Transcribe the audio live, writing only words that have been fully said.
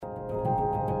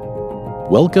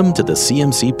Welcome to the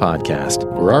CMC Podcast,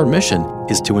 where our mission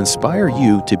is to inspire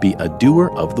you to be a doer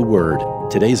of the Word.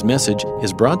 Today's message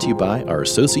is brought to you by our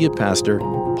Associate Pastor,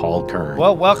 Paul Kern.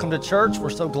 Well, welcome to church.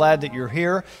 We're so glad that you're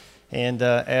here. And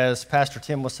as Pastor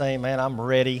Tim was saying, man, I'm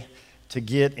ready to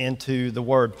get into the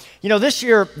Word. You know, this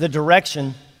year, the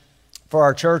direction for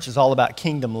our church is all about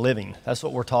kingdom living. That's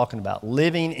what we're talking about,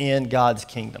 living in God's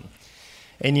kingdom.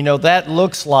 And you know, that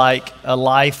looks like a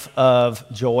life of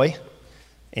joy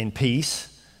and peace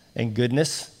and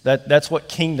goodness. That's what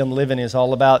kingdom living is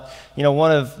all about. You know,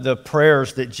 one of the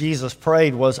prayers that Jesus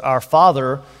prayed was, "Our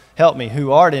Father, help me,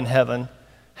 who art in heaven,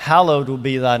 hallowed will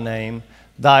be thy name.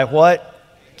 Thy what?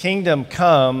 Kingdom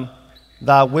come,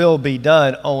 thy will be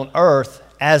done on earth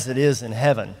as it is in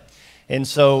heaven." And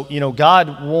so, you know,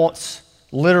 God wants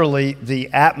literally the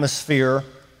atmosphere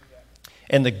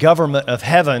and the government of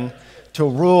heaven to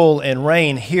rule and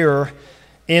reign here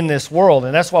in this world.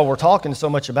 And that's why we're talking so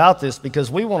much about this,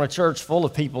 because we want a church full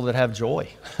of people that have joy.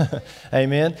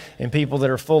 Amen. And people that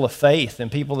are full of faith and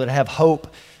people that have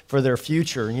hope for their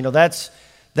future. You know,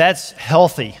 that's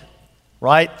healthy,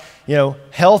 right? You know,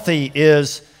 healthy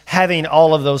is having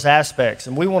all of those aspects.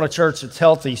 And we want a church that's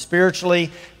healthy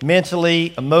spiritually,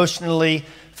 mentally, emotionally,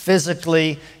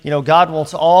 physically. You know, God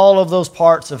wants all of those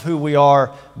parts of who we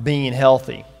are being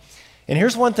healthy. And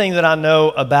here's one thing that I know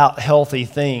about healthy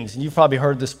things, and you've probably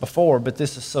heard this before, but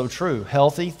this is so true.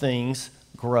 Healthy things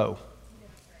grow.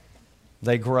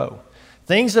 They grow.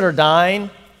 Things that are dying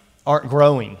aren't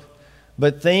growing,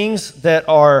 but things that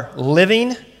are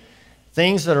living,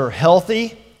 things that are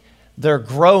healthy, they're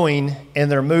growing and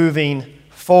they're moving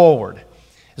forward.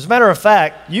 As a matter of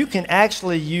fact, you can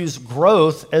actually use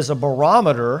growth as a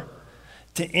barometer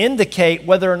to indicate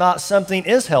whether or not something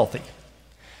is healthy.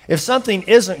 If something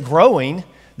isn't growing,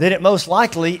 then it most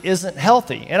likely isn't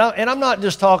healthy. And I'm not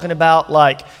just talking about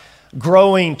like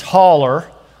growing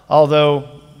taller, although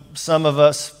some of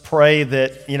us pray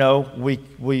that, you know,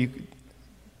 we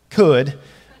could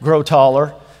grow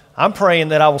taller. I'm praying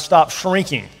that I will stop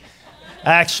shrinking,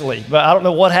 actually. But I don't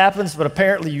know what happens, but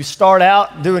apparently you start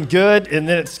out doing good, and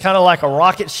then it's kind of like a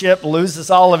rocket ship loses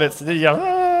all of its, you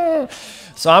know.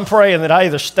 So I'm praying that I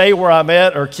either stay where I'm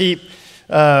at or keep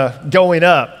going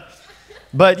up.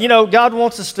 But, you know, God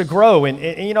wants us to grow. And,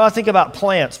 you know, I think about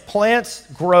plants. Plants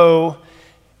grow,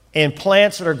 and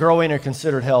plants that are growing are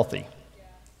considered healthy.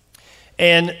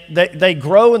 And they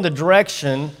grow in the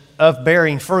direction of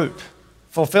bearing fruit,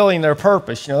 fulfilling their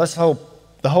purpose. You know, that's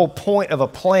the whole point of a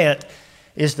plant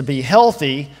is to be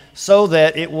healthy so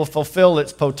that it will fulfill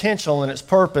its potential and its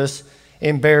purpose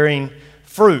in bearing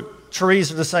fruit.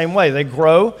 Trees are the same way. They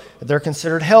grow, they're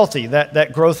considered healthy.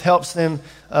 That growth helps them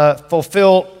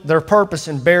fulfill their purpose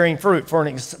in bearing fruit. For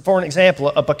an example,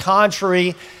 a pecan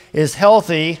tree is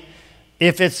healthy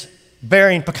if it's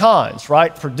bearing pecans,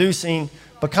 right? Producing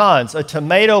pecans. A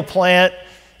tomato plant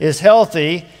is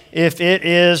healthy if it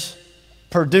is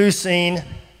producing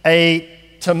a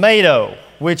tomato,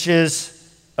 which is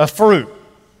a fruit,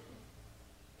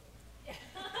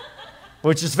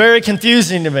 which is very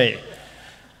confusing to me.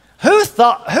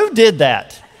 Who did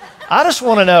that? I just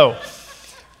want to know.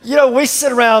 You know, we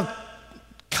sit around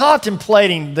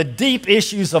contemplating the deep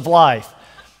issues of life.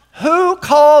 Who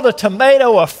called a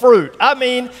tomato a fruit? I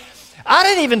mean, I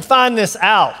didn't even find this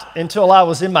out until I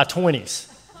was in my 20s.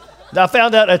 I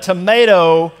found out a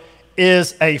tomato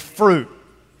is a fruit.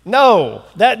 No,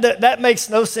 that makes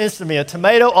no sense to me. A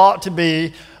tomato ought to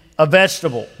be a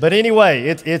vegetable. But anyway,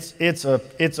 it's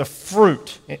a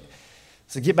fruit.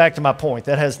 So get back to my point.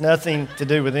 That has nothing to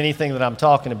do with anything that I'm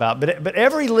talking about. But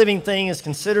every living thing is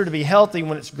considered to be healthy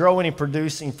when it's growing and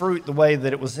producing fruit the way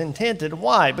that it was intended.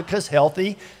 Why? Because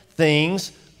healthy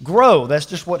things grow. That's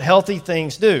just what healthy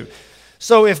things do.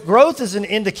 So if growth is an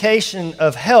indication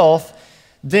of health,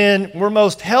 then we're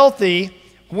most healthy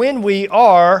when we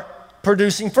are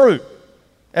producing fruit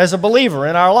as a believer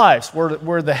in our lives.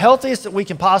 We're the healthiest that we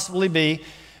can possibly be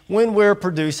when we're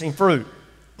producing fruit.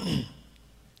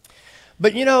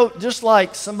 But you know, just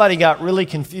like somebody got really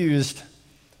confused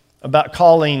about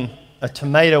calling a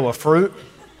tomato a fruit,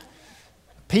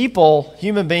 people,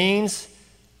 human beings,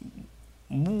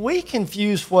 we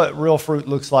confuse what real fruit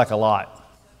looks like a lot.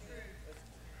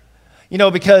 You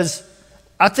know, because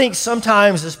I think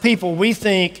sometimes as people, we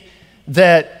think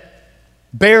that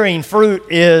bearing fruit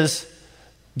is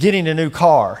getting a new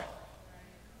car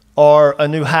or a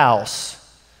new house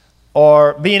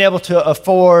or being able to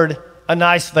afford a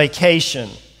nice vacation,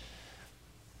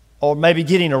 or maybe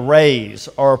getting a raise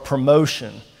or a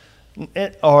promotion,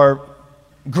 or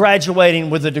graduating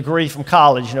with a degree from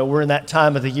college. You know, we're in that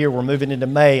time of the year, we're moving into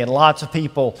May, and lots of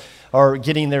people are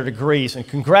getting their degrees. And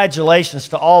congratulations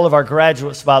to all of our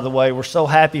graduates, by the way. We're so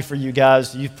happy for you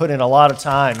guys. You've put in a lot of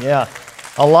time. Yeah,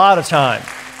 a lot of time.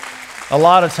 A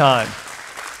lot of time.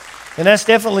 And that's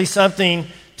definitely something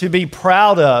to be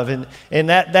proud of. And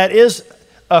that is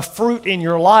a fruit in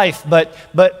your life. But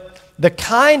the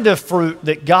kind of fruit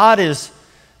that God is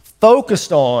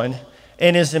focused on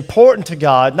and is important to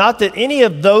God, not that any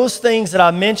of those things that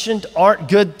I mentioned aren't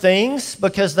good things,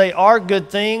 because they are good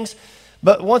things,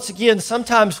 but once again,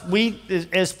 sometimes we,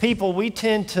 as people, we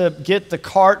tend to get the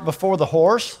cart before the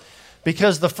horse,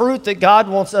 because the fruit that God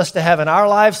wants us to have in our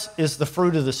lives is the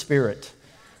fruit of the Spirit.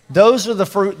 Those are the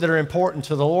fruit that are important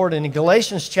to the Lord. And in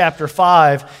Galatians chapter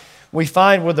 5, we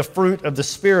find where the fruit of the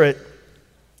Spirit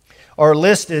are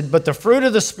listed, but the fruit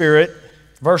of the Spirit,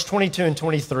 verse 22 and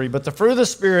 23, but the fruit of the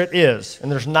Spirit is,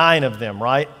 and there's 9 of them,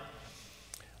 right?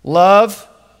 Love,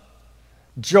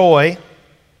 joy,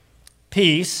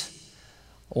 peace,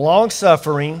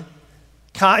 long-suffering,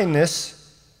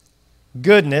 kindness,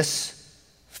 goodness,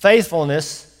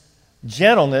 faithfulness,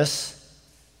 gentleness,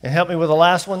 and help me with the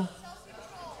last one?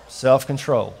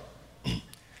 Self-control.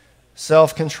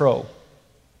 Self-control.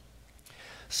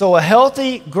 So a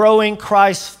healthy, growing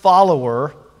Christ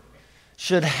follower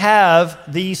should have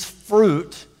these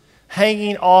fruit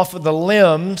hanging off of the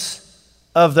limbs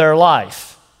of their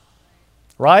life,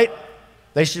 right?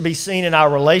 They should be seen in our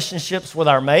relationships with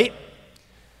our mate.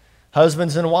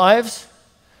 Husbands and wives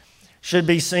should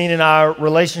be seen in our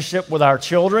relationship with our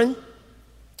children,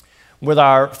 with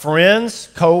our friends,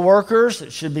 co-workers.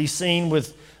 It should be seen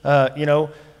with,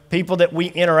 people that we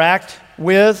interact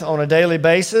with on a daily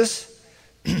basis.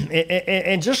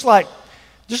 And just like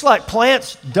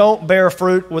plants don't bear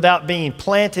fruit without being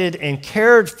planted and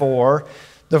cared for,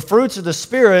 the fruits of the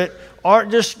Spirit aren't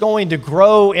just going to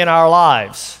grow in our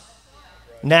lives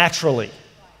naturally.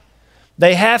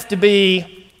 They have to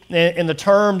be, in the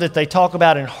term that they talk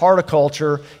about in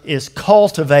horticulture, is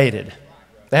cultivated.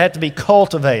 They have to be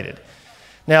cultivated.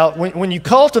 Now, when you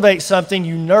cultivate something,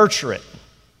 you nurture it.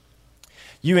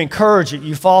 You encourage it,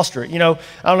 you foster it. I don't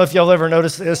know if y'all ever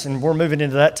noticed this, and we're moving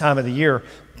into that time of the year.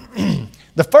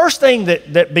 The first thing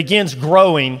that begins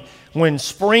growing when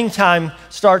springtime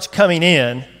starts coming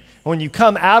in, when you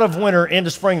come out of winter into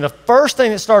spring, the first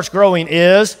thing that starts growing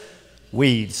is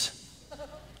weeds.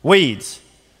 Weeds.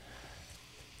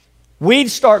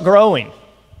 Weeds start growing.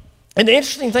 And the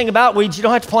interesting thing about weeds, you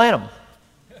don't have to plant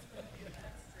them.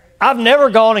 I've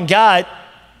never gone and got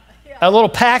a little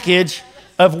package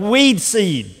of weed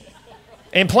seed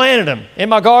and planted them in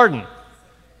my garden.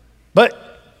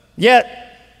 But yet,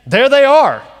 there they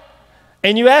are.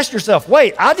 And you ask yourself,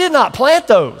 wait, I did not plant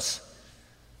those.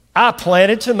 I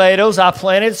planted tomatoes, I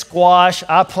planted squash,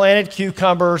 I planted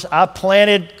cucumbers, I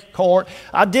planted corn.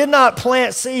 I did not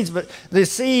plant seeds, but the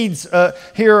seeds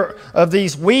here of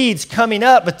these weeds coming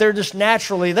up, but they're just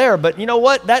naturally there. But you know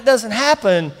what? That doesn't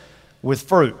happen with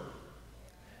fruit.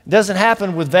 It doesn't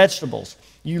happen with vegetables.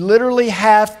 You literally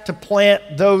have to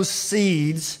plant those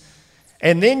seeds,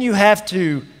 and then you have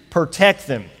to protect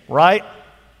them, right?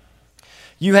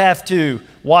 You have to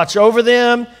watch over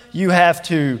them. You have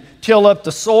to till up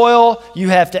the soil. You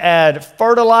have to add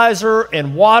fertilizer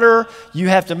and water. You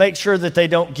have to make sure that they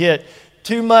don't get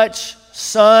too much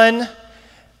sun.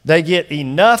 They get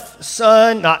enough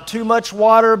sun, not too much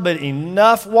water, but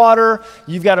enough water.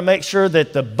 You've got to make sure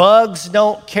that the bugs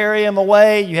don't carry them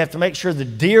away. You have to make sure the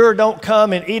deer don't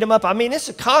come and eat them up. I mean, it's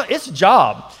a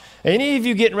job. Any of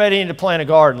you getting ready to plant a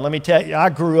garden, let me tell you, I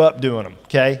grew up doing them,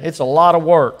 okay? It's a lot of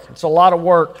work. It's a lot of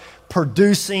work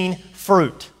producing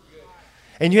fruit.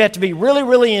 And you have to be really,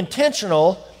 really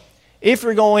intentional if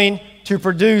you're going to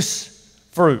produce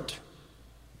fruit.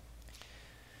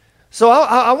 So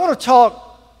I want to talk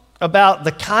about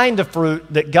the kind of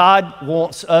fruit that God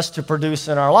wants us to produce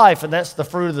in our life, and that's the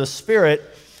fruit of the Spirit.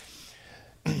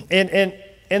 And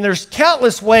there's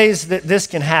countless ways that this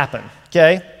can happen,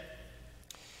 okay?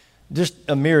 Just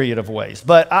a myriad of ways.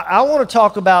 But I want to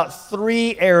talk about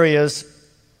 3 areas,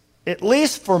 at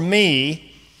least for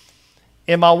me,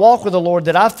 in my walk with the Lord,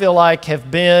 that I feel like have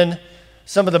been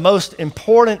some of the most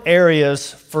important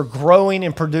areas for growing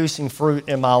and producing fruit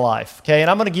in my life. Okay, and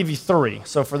I'm going to give you 3.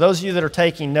 So for those of you that are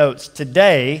taking notes,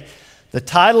 today, the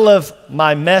title of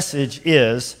my message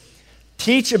is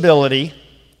Teachability,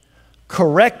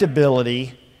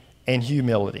 Correctability, and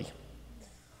Humility.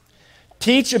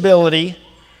 Teachability,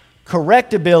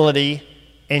 correctability,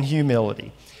 and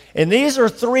humility. And these are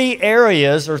 3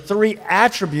 areas or 3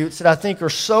 attributes that I think are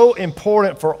so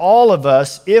important for all of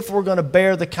us if we're going to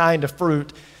bear the kind of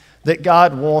fruit that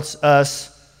God wants us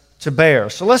to bear.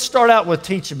 So let's start out with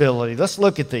teachability. Let's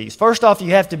look at these. First off,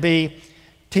 you have to be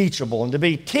teachable. And to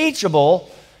be teachable,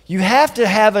 you have to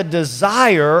have a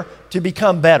desire to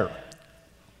become better.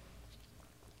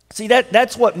 See,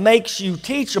 that's what makes you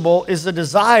teachable, is the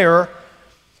desire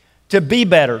to be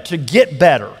better, to get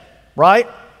better, right?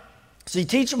 See,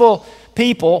 teachable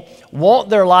people want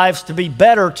their lives to be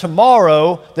better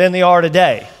tomorrow than they are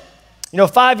today.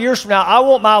 5 years from now, I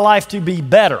want my life to be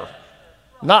better.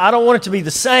 I don't want it to be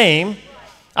the same.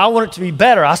 I want it to be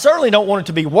better. I certainly don't want it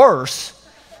to be worse,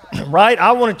 right?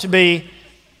 I want it to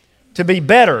be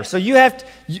better. So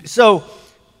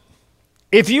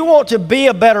if you want to be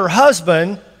a better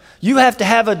husband, you have to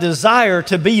have a desire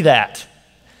to be that.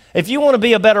 If you want to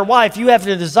be a better wife, you have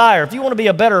to desire. If you want to be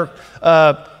a better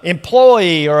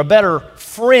employee or a better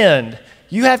friend,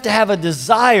 you have to have a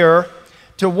desire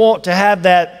to want to have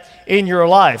that in your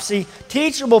life. See,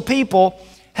 teachable people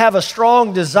have a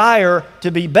strong desire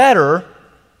to be better,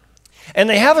 and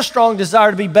they have a strong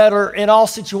desire to be better in all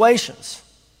situations.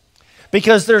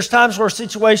 Because there's times where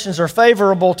situations are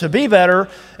favorable to be better,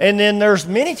 and then there's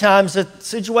many times that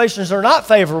situations are not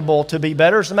favorable to be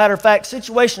better. As a matter of fact,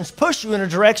 situations push you in a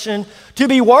direction to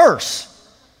be worse,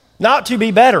 not to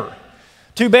be better.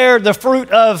 To bear the fruit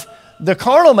of the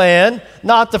carnal man,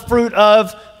 not the fruit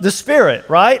of the Spirit,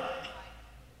 right?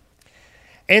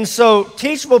 And so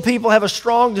teachable people have a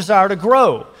strong desire to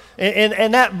grow.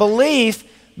 And that belief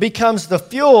becomes the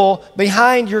fuel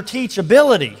behind your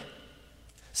teachability.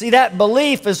 See, that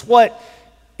belief is what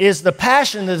is the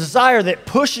passion, the desire that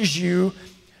pushes you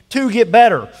to get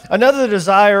better. Another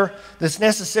desire that's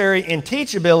necessary in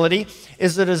teachability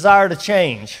is the desire to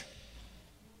change.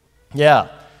 Yeah,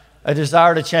 a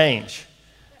desire to change.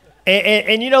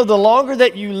 And the longer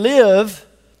that you live,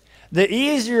 the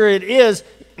easier it is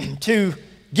to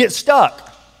get stuck.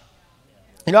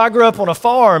 I grew up on a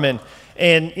farm, and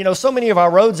so many of our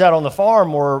roads out on the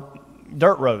farm were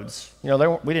dirt roads. We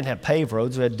didn't have paved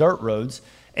roads, we had dirt roads,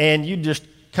 and you just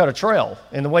cut a trail.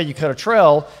 And the way you cut a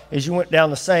trail is you went down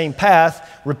the same path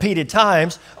repeated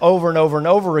times over and over and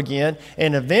over again,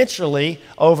 and eventually,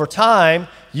 over time,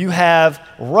 you have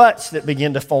ruts that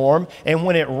begin to form, and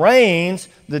when it rains,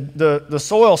 the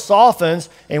soil softens,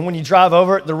 and when you drive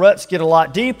over it, the ruts get a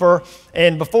lot deeper,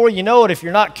 and before you know it, if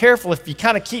you're not careful, if you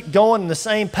kind of keep going in the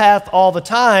same path all the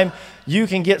time, you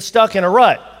can get stuck in a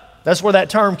rut. That's where that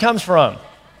term comes from,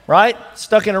 right?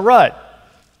 Stuck in a rut.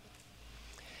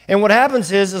 And what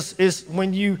happens is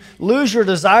when you lose your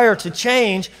desire to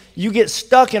change, you get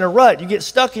stuck in a rut. You get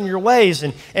stuck in your ways.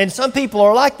 And some people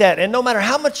are like that. And no matter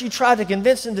how much you try to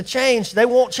convince them to change, they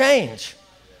won't change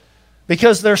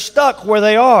because they're stuck where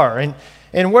they are.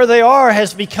 And where they are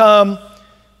has become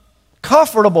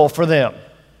comfortable for them,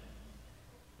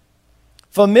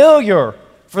 familiar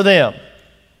for them.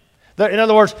 In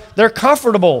other words, they're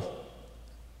comfortable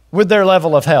with their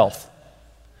level of health.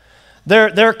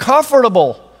 They're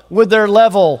comfortable with their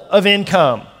level of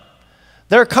income.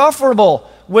 They're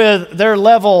comfortable with their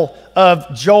level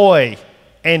of joy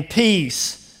and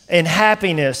peace and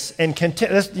happiness and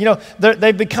content.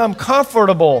 They've become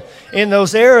comfortable in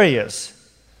those areas.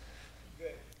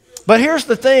 But here's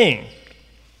the thing,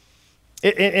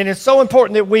 and it's so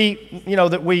important that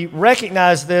we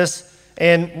recognize this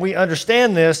and we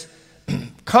understand this.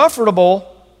 Comfortable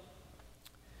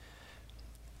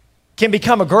can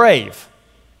become a grave.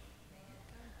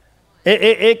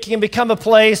 It can become a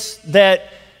place that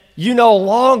you no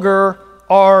longer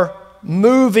are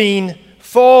moving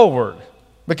forward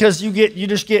because you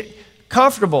just get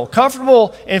comfortable.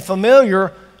 Comfortable and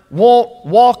familiar won't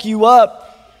walk you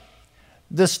up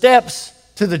the steps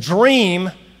to the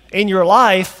dream in your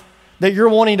life that you're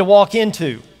wanting to walk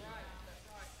into.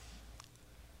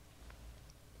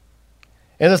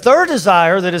 And the third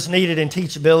desire that is needed in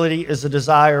teachability is a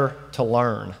desire to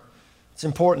learn. It's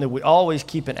important that we always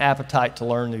keep an appetite to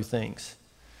learn new things.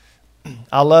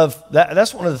 I love that.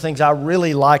 That's one of the things I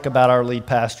really like about our lead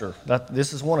pastor.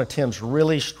 This is one of Tim's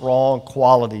really strong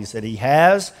qualities that he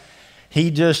has. He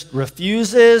just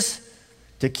refuses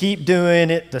to keep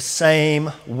doing it the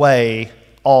same way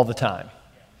all the time.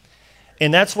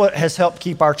 And that's what has helped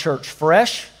keep our church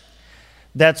fresh.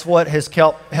 That's what has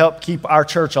helped keep our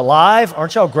church alive.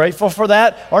 Aren't y'all grateful for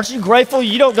that? Aren't you grateful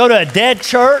you don't go to a dead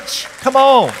church? Come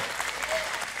on.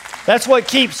 That's what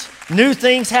keeps new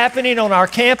things happening on our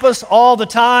campus all the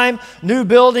time. New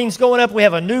buildings going up. We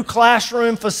have a new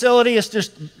classroom facility. It's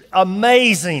just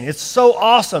amazing. It's so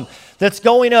awesome that's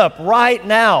going up right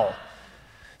now.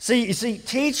 See,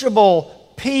 teachable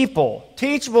people,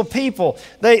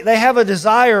 they have a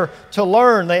desire to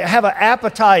learn. They have an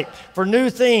appetite for new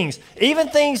things, even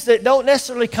things that don't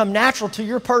necessarily come natural to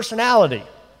your personality.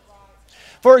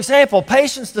 For example,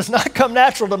 patience does not come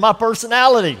natural to my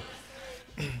personality.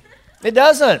 It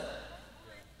doesn't.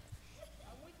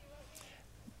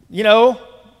 You know,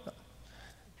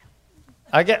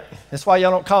 that's why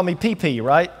y'all don't call me PP,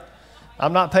 right?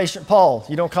 I'm not Patient Paul.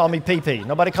 You don't call me PP.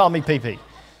 Nobody call me PP.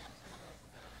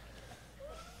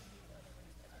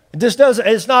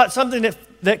 It's not something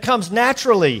that comes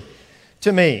naturally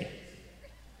to me.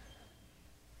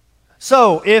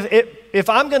 So if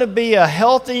I'm going to be a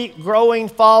healthy, growing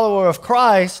follower of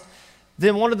Christ,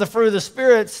 then one of the fruit of the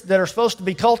spirits that are supposed to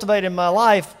be cultivated in my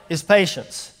life is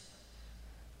patience.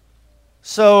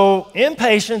 So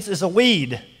impatience is a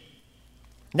weed,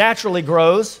 naturally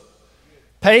grows.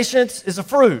 Patience is a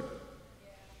fruit,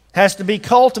 has to be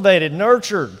cultivated,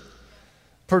 nurtured,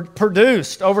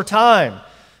 produced over time.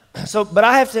 So, but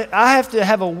I have to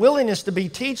have a willingness to be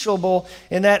teachable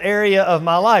in that area of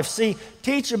my life. See,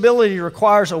 teachability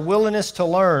requires a willingness to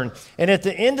learn. And at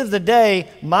the end of the day,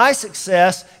 my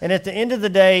success, and at the end of the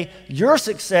day, your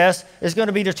success is going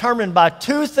to be determined by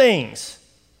two things.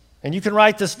 And you can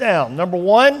write this down. Number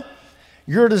one,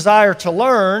 your desire to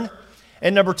learn.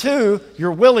 And number two,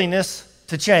 your willingness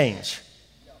to change.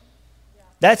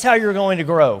 That's how you're going to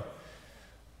grow.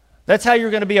 That's how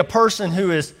you're going to be a person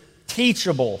who is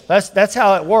teachable. That's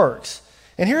how it works.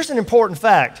 And here's an important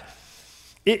fact.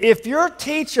 If your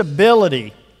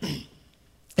teachability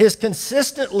is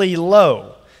consistently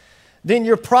low, then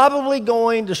you're probably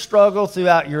going to struggle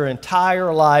throughout your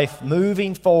entire life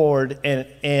moving forward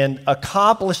and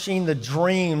accomplishing the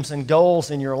dreams and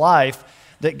goals in your life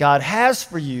that God has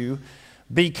for you,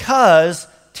 because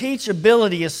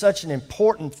teachability is such an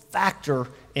important factor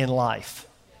in life.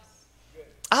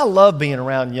 I love being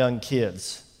around young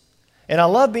kids. And I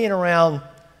love being around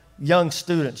young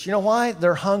students. You know why?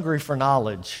 They're hungry for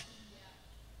knowledge.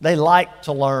 They like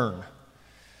to learn.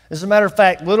 As a matter of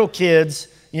fact, little kids,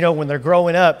 you know, when they're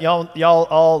growing up,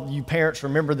 all you parents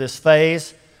remember this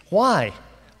phase. Why?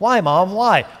 Why, Mom?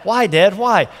 Why? Why, Dad?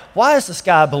 Why? Why is the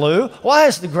sky blue? Why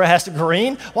is the grass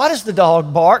green? Why does the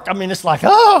dog bark? I mean, it's like,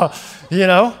 you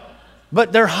know.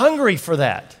 But they're hungry for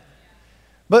that.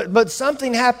 But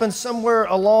something happens somewhere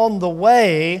along the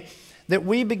way that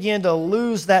we begin to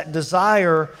lose that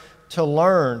desire to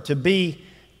learn, to be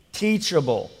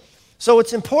teachable. So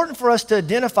it's important for us to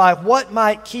identify what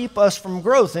might keep us from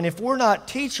growth. And if we're not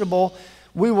teachable,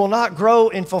 we will not grow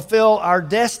and fulfill our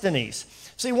destinies.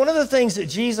 See, one of the things that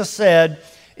Jesus said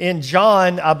in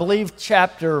John, I believe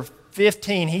chapter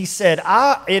 15, he said,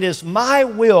 it is my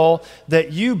will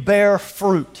that you bear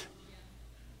fruit.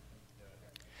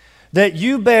 That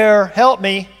you bear, help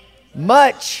me,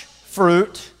 much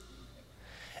fruit.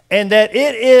 And that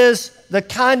it is the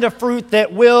kind of fruit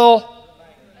that will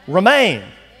remain.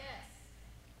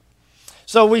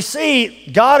 So we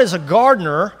see God is a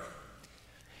gardener.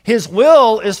 His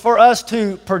will is for us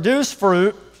to produce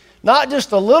fruit, not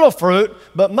just a little fruit,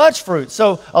 but much fruit.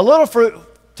 So a little fruit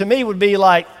to me would be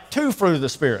like 2 fruit of the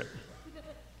Spirit.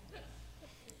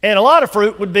 And a lot of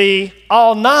fruit would be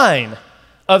all 9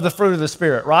 of the fruit of the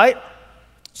Spirit, right?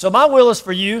 So my will is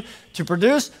for you to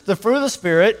produce the fruit of the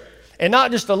Spirit, and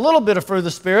not just a little bit of fruit of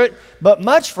the Spirit, but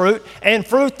much fruit, and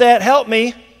fruit that, help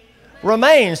me,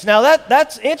 remains. Now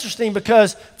that's interesting,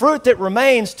 because fruit that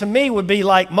remains to me would be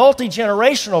like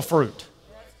multi-generational fruit.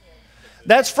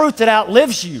 That's fruit that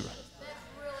outlives you.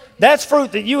 That's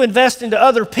fruit that you invest into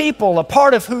other people. A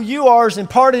part of who you are is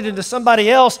imparted into somebody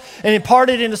else, and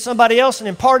imparted into somebody else, and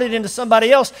imparted into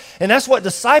somebody else. And that's what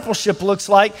discipleship looks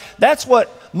like. That's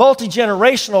what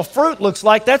multi-generational fruit looks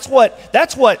like. That's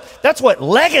what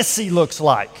legacy looks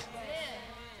like.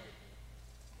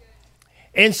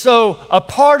 And so a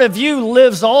part of you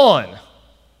lives on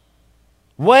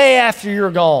way after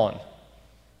you're gone.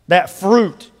 That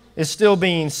fruit is still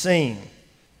being seen.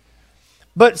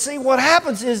 But see, what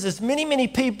happens is many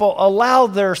people allow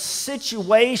their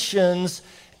situations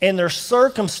and their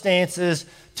circumstances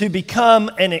to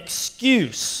become an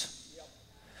excuse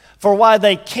for why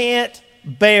they can't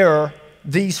bear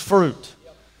these fruit.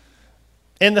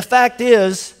 And the fact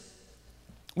is,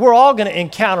 we're all going to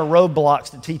encounter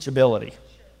roadblocks to teachability.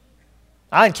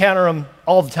 I encounter them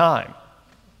all the time.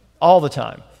 All the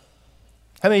time.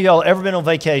 How many of y'all ever been on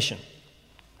vacation?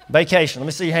 Vacation. Let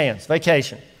me see your hands.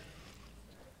 Vacation.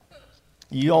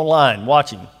 You online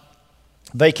watching.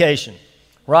 Vacation.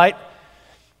 Right?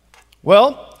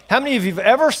 Well, how many of you have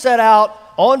ever set out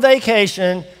on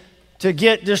vacation to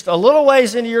get just a little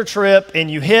ways into your trip and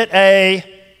you hit a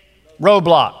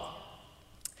roadblock?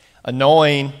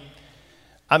 Annoying.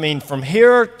 I mean, from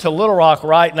here to Little Rock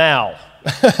right now,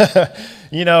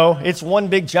 you know, it's one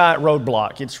big giant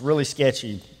roadblock. It's really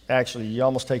sketchy. Actually, you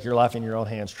almost take your life in your own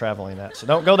hands traveling that. So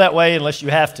don't go that way unless you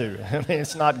have to. I mean,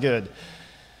 it's not good.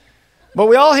 But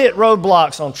we all hit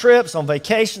roadblocks on trips, on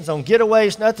vacations, on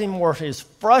getaways. Nothing more is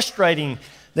frustrating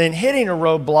than hitting a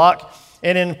roadblock.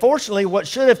 And unfortunately, what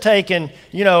should have taken,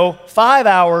 5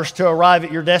 hours to arrive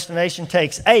at your destination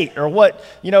takes 8. Or what,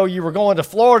 you were going to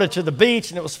Florida to the beach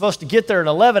and it was supposed to get there in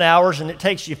 11 hours and it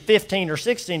takes you 15 or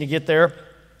 16 to get there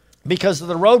because of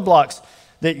the roadblocks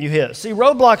that you hit. See,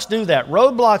 roadblocks do that.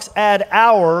 Roadblocks add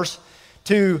hours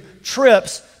to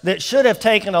trips that should have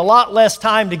taken a lot less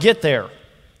time to get there.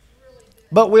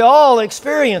 But we all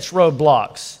experience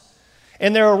roadblocks.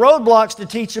 And there are roadblocks to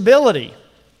teachability.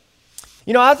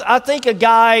 I think a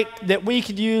guy that we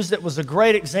could use that was a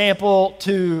great example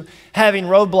to having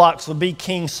roadblocks would be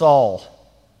King Saul.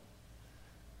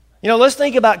 Let's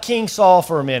think about King Saul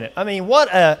for a minute. I mean,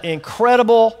 what an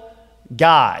incredible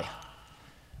guy.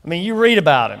 I mean, you read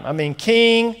about him.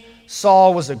 King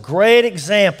Saul was a great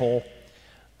example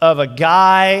of a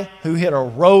guy who hit a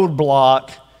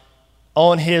roadblock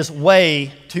on his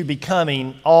way to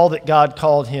becoming all that God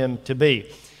called him to be.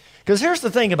 Because here's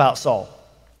the thing about Saul.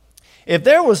 If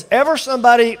there was ever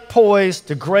somebody poised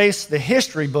to grace the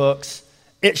history books,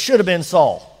 it should have been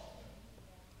Saul.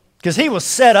 Because he was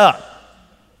set up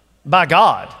by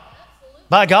God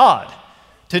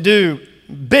to do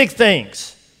big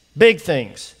things.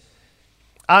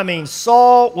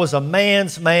 Saul was a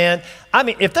man's man.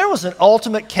 If there was an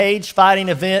ultimate cage fighting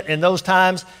event in those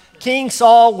times, King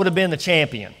Saul would have been the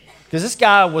champion. Because this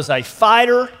guy was a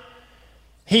fighter.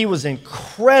 He was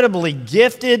incredibly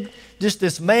gifted. Just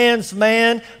this man's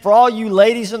man. For all you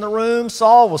ladies in the room,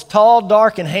 Saul was tall,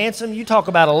 dark, and handsome. You talk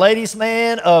about a ladies'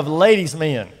 man of ladies'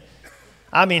 men.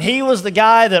 He was the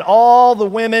guy that all the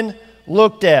women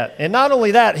looked at. And not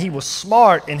only that, he was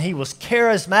smart and he was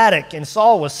charismatic, and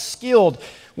Saul was skilled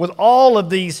with all of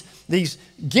these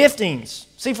giftings.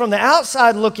 See, from the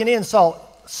outside looking in,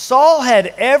 Saul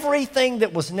had everything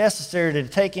that was necessary to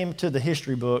take him to the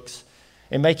history books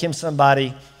and make him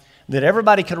somebody that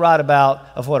everybody could write about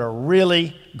of what a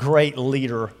really great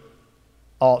leader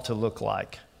ought to look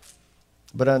like.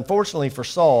 But unfortunately for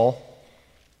Saul,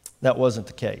 that wasn't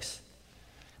the case.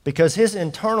 Because his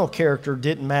internal character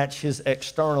didn't match his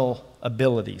external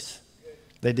abilities.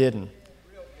 They didn't.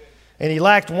 And he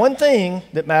lacked one thing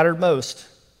that mattered most.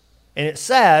 And it's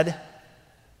sad,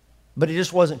 but he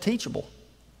just wasn't teachable.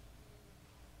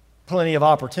 Plenty of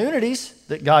opportunities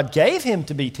that God gave him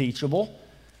to be teachable,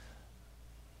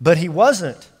 but he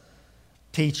wasn't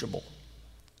teachable.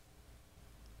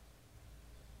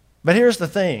 But here's the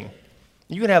thing.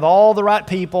 You can have all the right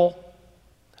people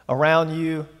around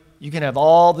you. You can have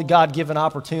all the God-given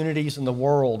opportunities in the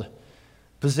world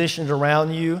positioned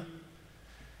around you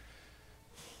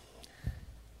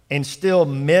and still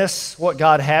miss what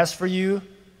God has for you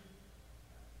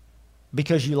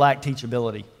because you lack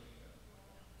teachability.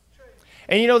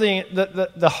 And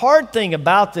the hard thing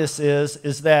about this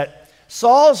is that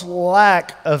Saul's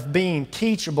lack of being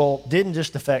teachable didn't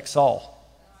just affect Saul.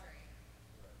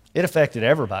 It affected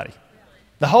everybody.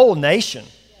 The whole nation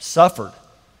suffered.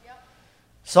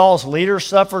 Saul's leaders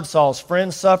suffered. Saul's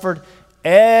friends suffered.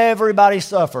 Everybody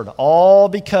suffered, all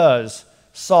because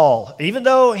Saul, even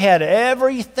though he had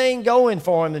everything going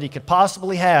for him that he could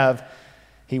possibly have,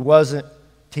 he wasn't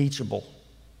teachable.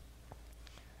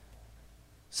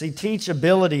 See,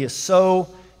 teachability is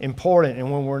so important,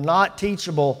 and when we're not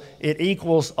teachable, it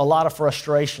equals a lot of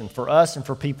frustration for us and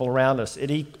for people around us. It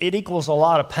equals a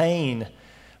lot of pain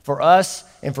for us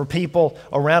and for people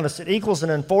around us. It equals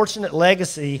an unfortunate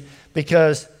legacy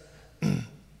because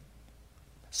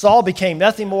Saul became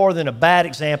nothing more than a bad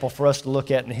example for us to look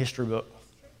at in the history book,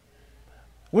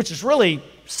 which is really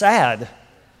sad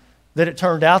that it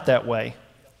turned out that way.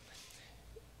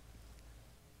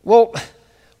 Well,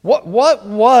 what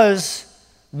was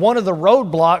one of the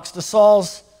roadblocks to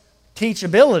Saul's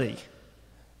teachability?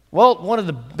 Well, one of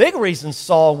the big reasons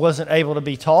Saul wasn't able to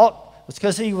be taught was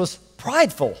because he was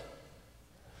prideful.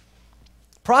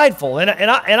 I'm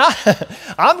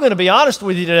going to be honest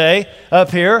with you today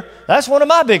up here. That's one of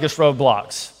my biggest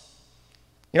roadblocks.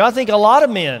 I think a lot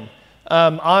of men,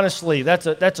 honestly, that's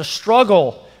a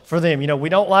struggle for them. We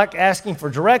don't like asking for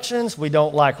directions. We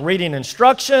don't like reading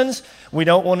instructions. We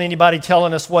don't want anybody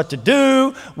telling us what to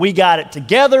do. We got it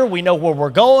together. We know where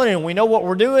we're going and we know what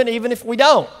we're doing, even if we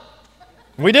don't.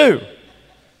 We do.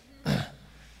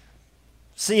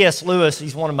 C.S. Lewis,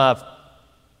 he's one of my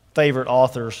favorite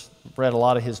authors. Read a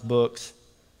lot of his books.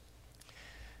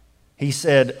 He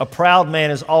said, "A proud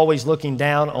man is always looking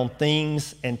down on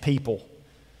things and people."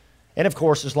 And of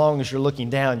course, as long as you're looking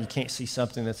down, you can't see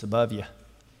something that's above you.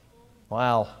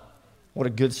 Wow, what a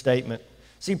good statement.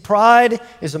 See, pride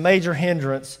is a major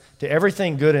hindrance to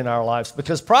everything good in our lives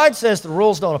because pride says the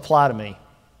rules don't apply to me.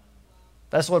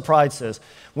 That's what pride says.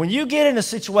 When you get in a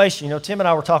situation, Tim and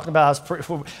I were talking about,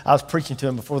 I was preaching to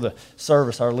him before the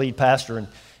service, our lead pastor,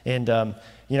 and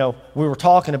we were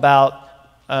talking about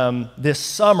this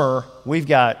summer,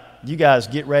 you guys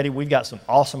get ready, we've got some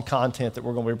awesome content that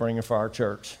we're going to be bringing for our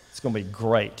church. It's going to be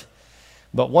great.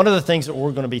 But one of the things that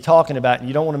we're going to be talking about, and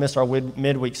you don't want to miss our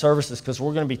midweek services, because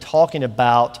we're going to be talking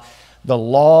about the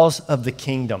laws of the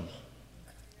kingdom.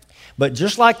 But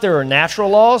just like there are natural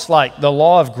laws, like the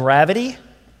law of gravity,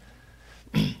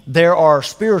 there are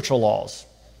spiritual laws.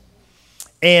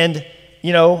 And,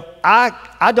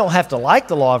 I don't have to like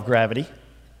the law of gravity,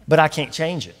 but I can't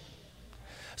change it.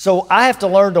 So I have to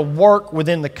learn to work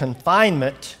within the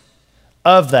confinement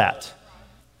of that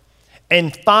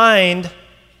and find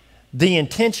the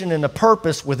intention and the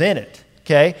purpose within it,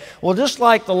 okay? Well, just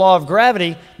like the law of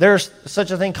gravity, there's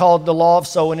such a thing called the law of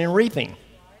sowing and reaping,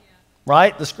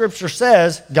 right? The scripture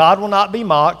says, God will not be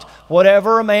mocked.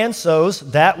 Whatever a man sows,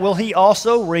 that will he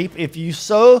also reap. If you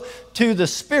sow to the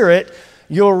Spirit,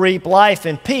 you'll reap life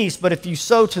and peace. But if you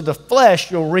sow to the flesh,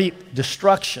 you'll reap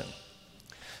destruction.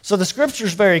 So the scripture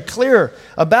is very clear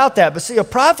about that. But see, a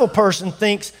prideful person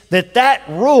thinks that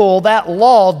rule, that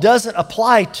law, doesn't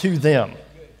apply to them.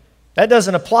 That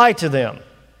doesn't apply to them.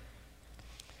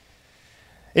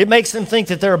 It makes them think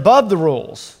that they're above the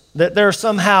rules, that they're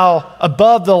somehow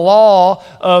above the law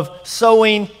of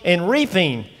sowing and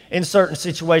reaping in certain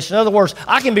situations. In other words,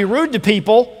 I can be rude to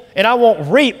people and I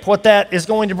won't reap what that is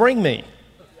going to bring me.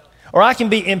 Or I can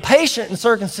be impatient in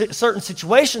certain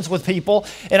situations with people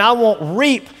and I won't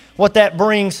reap what that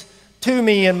brings to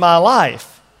me in my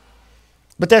life.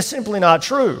 But that's simply not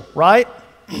true, right?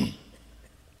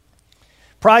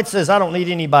 Pride says, I don't need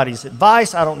anybody's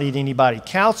advice. I don't need anybody's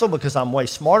counsel because I'm way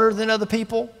smarter than other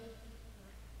people.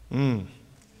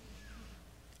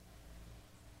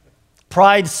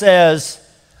 Pride says,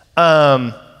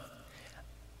 I'm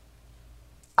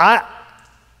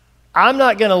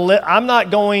not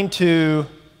going to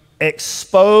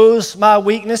expose my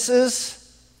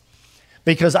weaknesses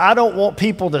because I don't want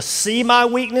people to see my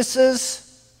weaknesses.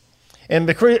 And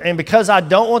because I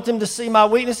don't want them to see my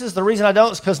weaknesses, the reason I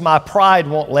don't is because my pride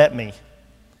won't let me.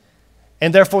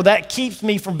 And therefore, that keeps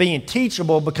me from being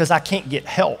teachable because I can't get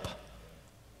help.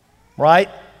 Right?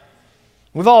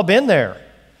 We've all been there.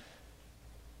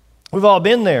 We've all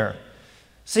been there.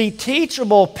 See,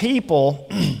 teachable people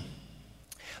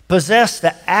possess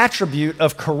the attribute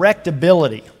of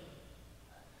correctability.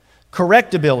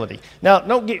 Correctability. Now,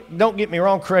 don't get me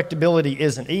wrong, correctability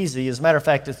isn't easy. As a matter of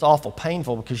fact, it's awful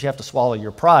painful because you have to swallow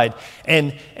your pride.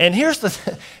 And here's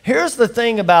the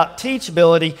thing about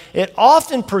teachability. It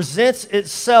often presents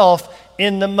itself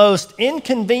in the most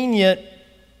inconvenient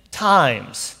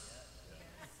times.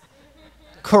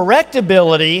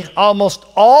 Correctability almost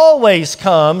always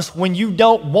comes when you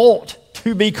don't want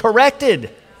to be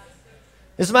corrected.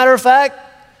 As a matter of fact,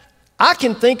 I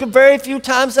can think of very few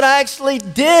times that I actually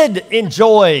did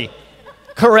enjoy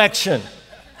correction.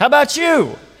 How about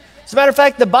you? As a matter of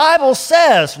fact, the Bible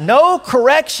says no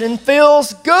correction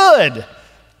feels good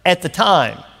at the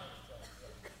time.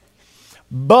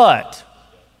 But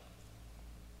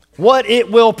what it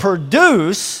will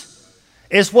produce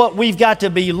is what we've got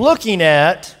to be looking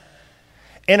at.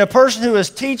 And a person who is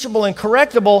teachable and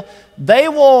correctable, they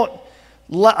won't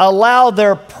allow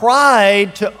their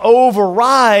pride to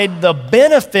override the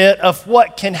benefit of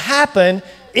what can happen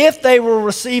if they will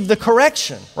receive the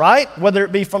correction, right? Whether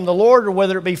it be from the Lord or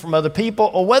whether it be from other people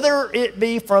or whether it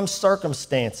be from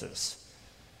circumstances.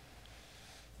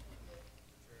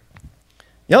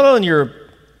 Y'all know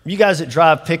you guys that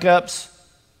drive pickups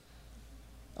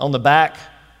on the back,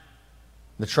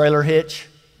 the trailer hitch,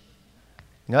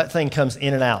 that thing comes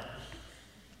in and out,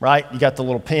 right? You got the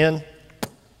little pin,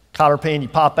 cotter pin, you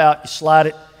pop out, you slide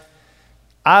it.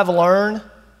 I've learned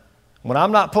when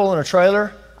I'm not pulling a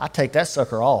trailer, I take that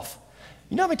sucker off.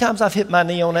 You know how many times I've hit my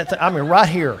knee on that thing? I mean, right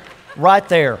here, right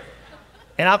there.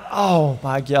 And oh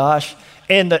my gosh.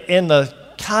 And the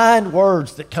kind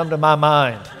words that come to my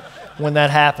mind when that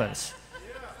happens.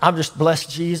 I'm just, bless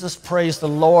Jesus, praise the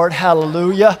Lord,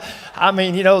 hallelujah. I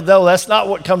mean, though that's not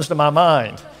what comes to my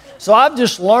mind. So I've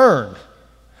just learned.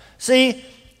 See,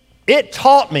 it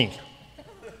taught me.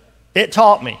 It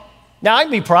taught me. Now, I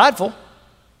can be prideful.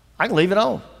 I can leave it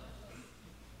on.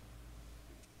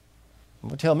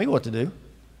 Don't tell me what to do.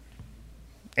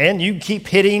 And you keep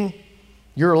hitting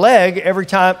your leg every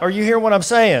time. Are you hearing what I'm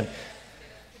saying?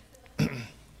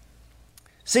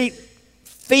 See,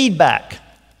 feedback.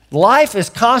 Life is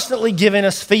constantly giving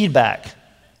us feedback.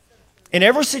 In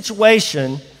every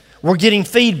situation, we're getting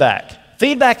feedback.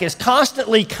 Feedback is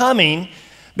constantly coming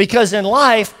because in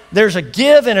life, there's a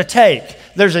give and a take.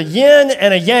 There's a yin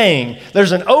and a yang.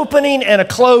 There's an opening and a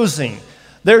closing.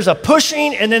 There's a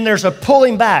pushing and then there's a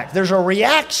pulling back. There's a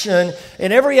reaction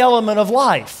in every element of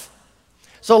life.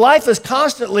 So life is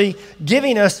constantly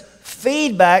giving us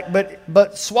feedback,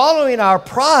 but swallowing our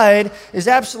pride is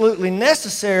absolutely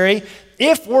necessary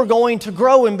if we're going to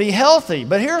grow and be healthy.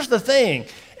 But here's the thing.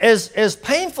 As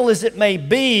painful as it may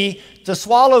be to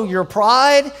swallow your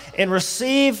pride and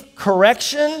receive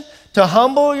correction, to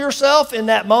humble yourself in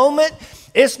that moment,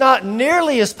 it's not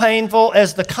nearly as painful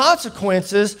as the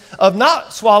consequences of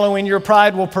not swallowing your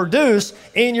pride will produce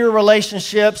in your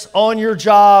relationships, on your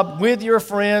job, with your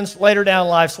friends, later down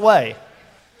life's way.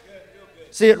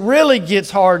 See, it really gets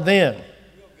hard then.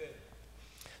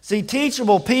 See,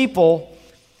 teachable people,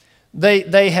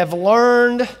 they have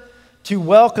learned to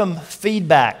welcome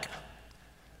feedback.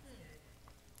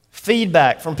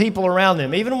 Feedback from people around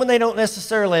them, even when they don't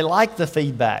necessarily like the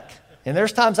feedback. And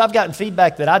there's times I've gotten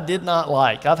feedback that I did not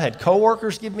like. I've had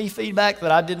coworkers give me feedback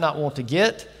that I did not want to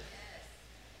get.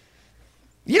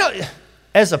 You know,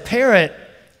 as a parent,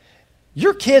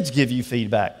 your kids give you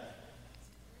feedback.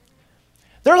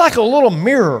 They're like a little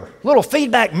mirror, little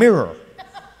feedback mirror.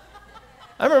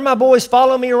 I remember my boys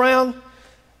follow me around,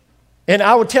 and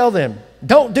I would tell them,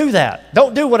 don't do that.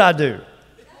 Don't do what I do.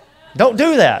 Don't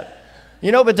do that.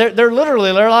 You know, but they're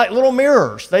like little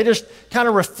mirrors. They just kind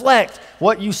of reflect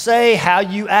what you say, how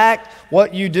you act,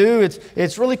 what you do.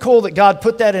 It's really cool that God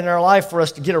put that in our life for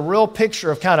us to get a real picture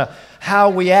of kind of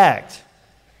how we act.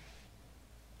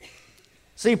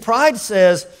 See, pride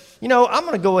says, you know, I'm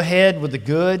going to go ahead with the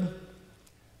good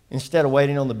instead of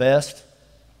waiting on the best.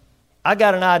 I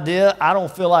got an idea. I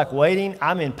don't feel like waiting.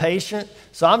 I'm impatient.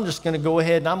 So I'm just going to go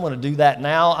ahead and I'm going to do that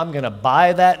now. I'm going to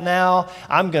buy that now.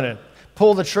 I'm going to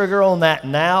pull the trigger on that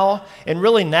now. And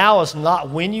really now is not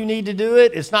when you need to do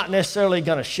it. It's not necessarily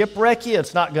going to shipwreck you.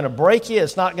 It's not going to break you.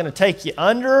 It's not going to take you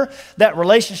under. That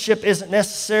relationship isn't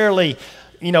necessarily,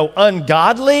 you know,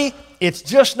 ungodly. It's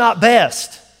just not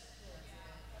best.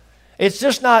 It's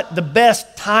just not the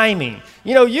best timing.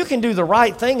 You know, you can do the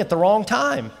right thing at the wrong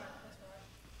time.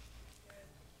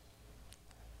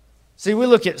 See, we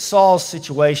look at Saul's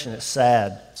situation. It's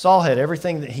sad. Saul had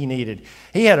everything that he needed.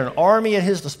 He had an army at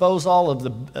his disposal of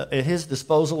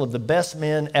the best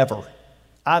men ever.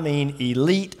 I mean,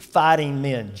 elite fighting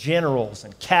men, generals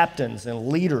and captains and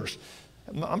leaders.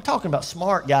 I'm talking about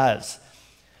smart guys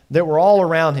that were all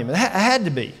around him. It had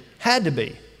to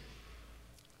be.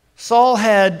 Saul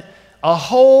had a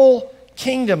whole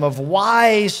kingdom of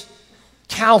wise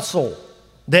counsel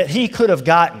that he could have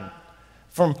gotten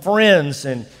from friends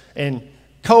and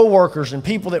co-workers and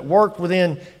people that worked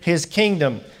within his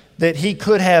kingdom that he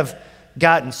could have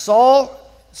gotten.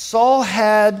 Saul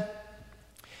had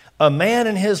a man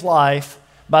in his life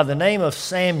by the name of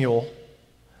Samuel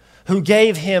who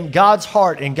gave him God's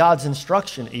heart and God's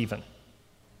instruction even.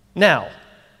 Now,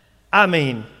 I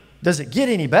mean, does it get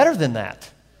any better than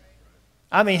that?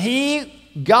 I mean,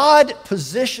 God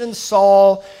positioned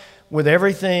Saul with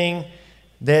everything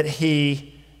that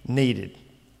he needed.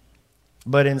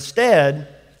 But instead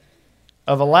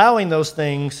of allowing those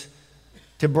things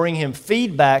to bring him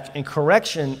feedback and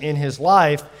correction in his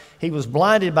life, he was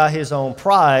blinded by his own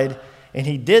pride and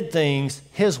he did things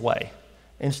his way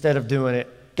instead of doing it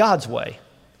God's way.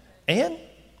 And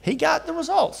he got the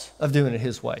results of doing it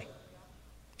his way.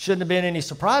 Shouldn't have been any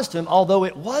surprise to him, although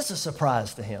it was a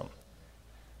surprise to him.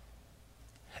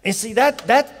 And see,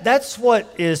 that's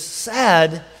what is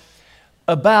sad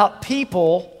about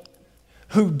people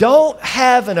who don't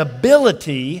have an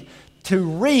ability to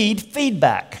read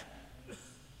feedback.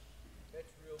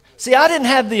 See, I didn't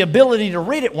have the ability to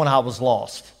read it when I was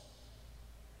lost.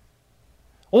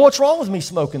 Well, what's wrong with me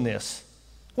smoking this?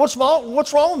 What's wrong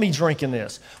with me drinking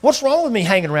this? What's wrong with me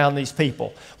hanging around these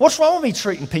people? What's wrong with me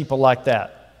treating people like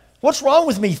that? What's wrong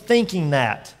with me thinking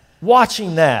that,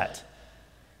 watching that,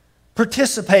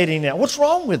 participating in that? What's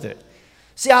wrong with it?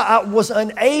 See, I was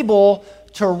unable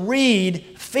to read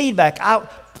feedback.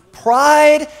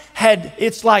 Pride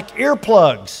it's like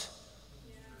earplugs.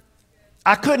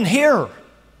 I couldn't hear.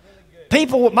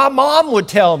 My mom would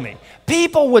tell me,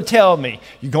 people would tell me,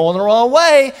 you're going the wrong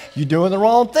way, you're doing the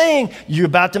wrong thing, you're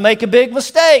about to make a big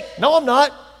mistake. No, I'm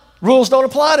not. Rules don't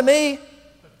apply to me.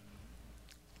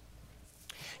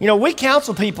 You know, we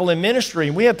counsel people in ministry,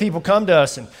 and we have people come to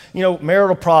us and, you know,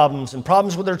 marital problems and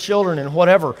problems with their children and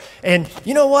whatever. And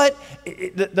you know what?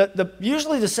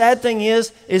 Usually the sad thing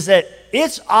is that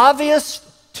it's obvious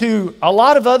to a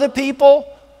lot of other people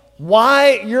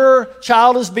why your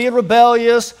child is being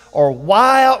rebellious, or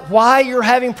why you're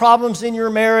having problems in your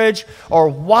marriage, or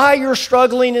why you're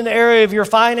struggling in the area of your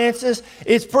finances.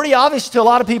 It's pretty obvious to a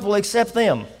lot of people except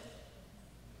them.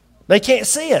 They can't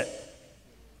see it.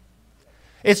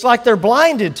 It's like they're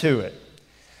blinded to it.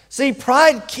 See,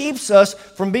 pride keeps us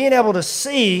from being able to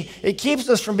see. It keeps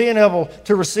us from being able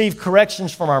to receive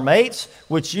corrections from our mates,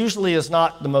 which usually is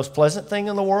not the most pleasant thing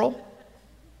in the world.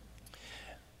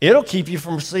 It'll keep you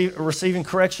from receiving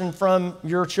correction from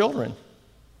your children,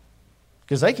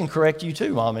 because they can correct you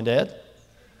too, Mom and Dad.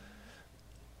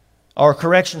 Or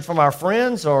correction from our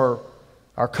friends or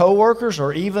our coworkers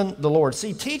or even the Lord.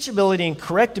 See, teachability and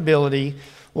correctability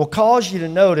will cause you to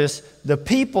notice the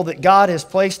people that God has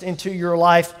placed into your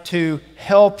life to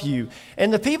help you.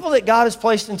 And the people that God has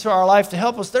placed into our life to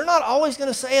help us, they're not always going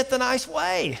to say it the nice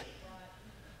way.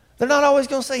 They're not always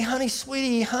going to say, honey,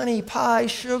 sweetie, honey, pie,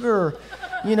 sugar.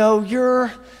 I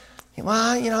don't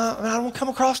want to come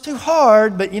across too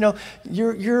hard, but,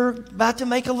 you're about to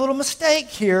make a little mistake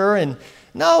here. And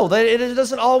no, it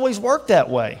doesn't always work that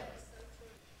way.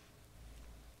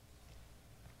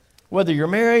 Whether you're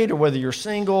married or whether you're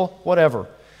single, whatever.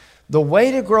 The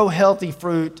way to grow healthy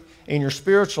fruit in your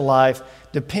spiritual life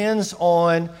depends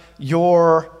on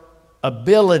your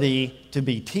ability to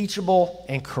be teachable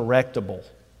and correctable.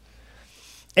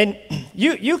 And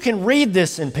you can read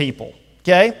this in people,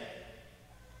 okay?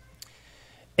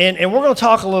 And we're going to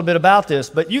talk a little bit about this,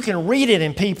 but you can read it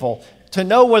in people to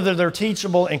know whether they're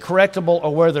teachable and correctable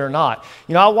or whether they're not.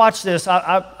 I watch this.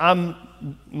 My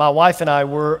wife and I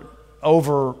were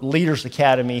over Leaders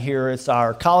Academy here. It's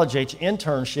our college-age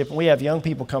internship, and we have young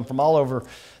people come from all over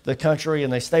the country,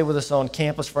 and they stay with us on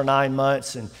campus for 9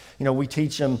 months, and we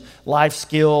teach them life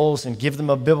skills and give them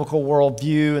a biblical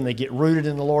worldview, and they get rooted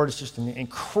in the Lord. It's just an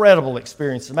incredible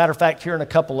experience. As a matter of fact, here in a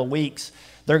couple of weeks,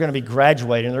 they're going to be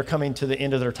graduating. They're coming to the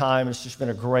end of their time. It's just been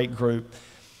a great group.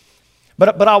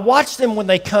 But I watch them when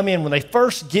they come in, when they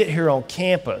first get here on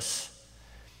campus,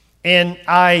 and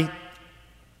I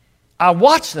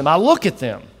watch them. I look at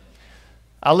them.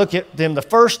 I look at them the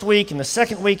first week and the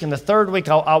second week and the third week.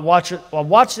 I watch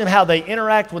them, how they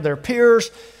interact with their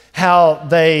peers, how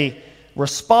they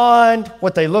respond,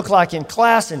 what they look like in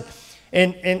class. And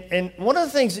one of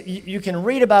the things that you can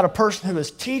read about a person who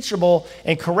is teachable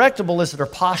and correctable is their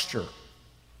posture.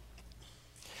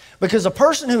 Because a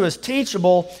person who is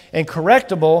teachable and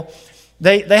correctable,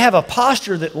 they have a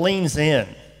posture that leans in.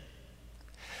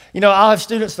 I'll have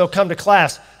students, they'll come to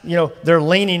class, they're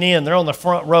leaning in, they're on the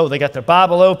front row, they got their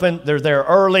Bible open, they're there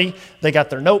early, they got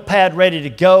their notepad ready to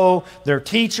go, they're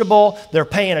teachable, they're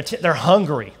paying attention, they're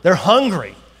hungry.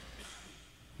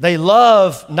 They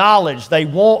love knowledge, they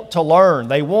want to learn,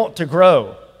 they want to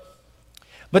grow.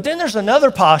 But then there's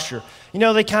another posture.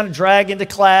 They kind of drag into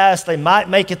class. They might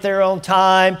make it there on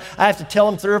time. I have to tell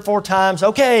them 3 or 4 times,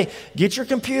 okay, get your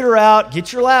computer out,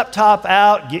 get your laptop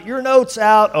out, get your notes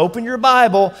out, open your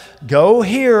Bible, go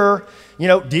here.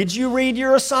 Did you read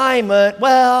your assignment?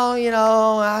 Well,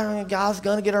 I was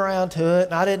going to get around to it,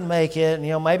 and I didn't make it.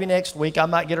 And, maybe next week I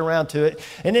might get around to it.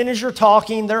 And then as you're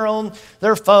talking, they're on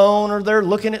their phone, or they're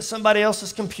looking at somebody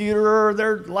else's computer, or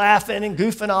they're laughing and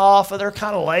goofing off, or they're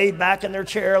kind of laid back in their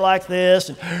chair like this.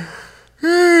 And,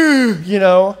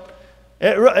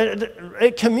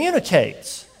 it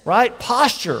communicates, right?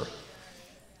 Posture.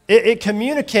 It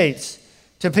communicates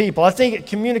to people. I think it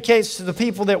communicates to the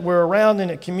people that we're around,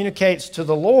 and it communicates to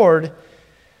the Lord.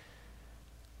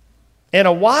 And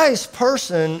a wise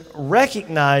person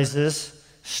recognizes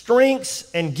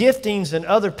strengths and giftings in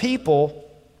other people,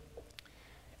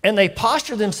 and they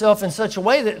posture themselves in such a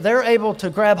way that they're able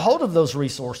to grab hold of those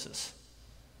resources.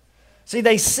 See,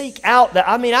 they seek out that.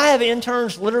 I have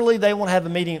interns, literally, they want to have a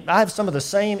meeting. I have some of the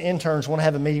same interns want to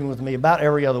have a meeting with me about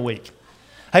every other week.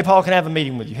 Hey, Paul, can I have a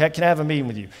meeting with you? Can I have a meeting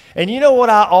with you? And you know what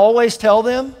I always tell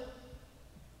them?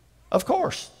 Of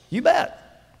course, you bet.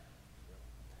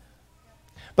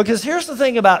 Because here's the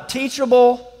thing about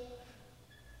teachable,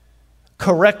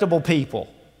 correctable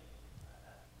people.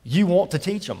 You want to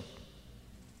teach them.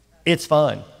 It's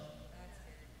fun.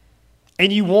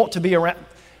 And you want to be around.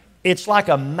 It's like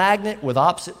a magnet with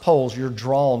opposite poles. You're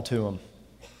drawn to them.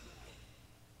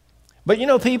 But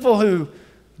people who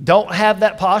don't have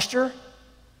that posture,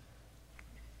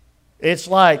 it's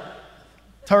like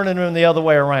turning them the other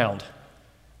way around.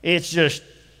 It just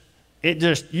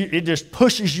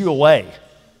pushes you away.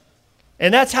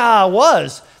 And that's how I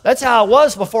was. That's how I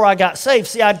was before I got saved.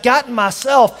 See, I'd gotten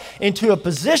myself into a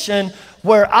position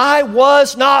where I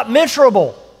was not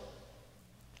mentorable.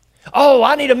 Oh,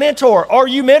 I need a mentor. Are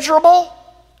you mentorable?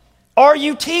 Are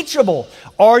you teachable?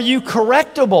 Are you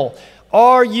correctable?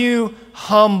 Are you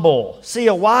humble? See,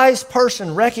 a wise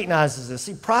person recognizes this.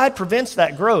 See, pride prevents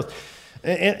that growth.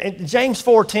 In James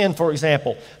 4:10, for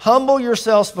example, humble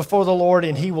yourselves before the Lord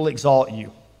and he will exalt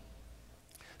you.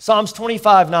 Psalms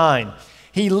 25:9,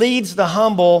 He leads the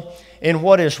humble in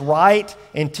what is right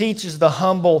and teaches the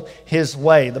humble his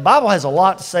way. The Bible has a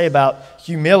lot to say about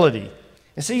humility.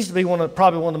 It seems to be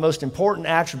probably one of the most important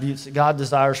attributes that God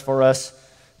desires for us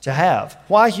to have.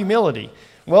 Why humility?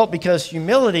 Well, because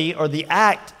humility, or the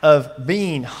act of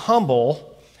being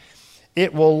humble,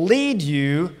 it will lead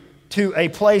you to a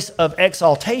place of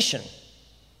exaltation.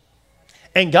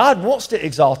 And God wants to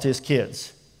exalt his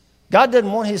kids. God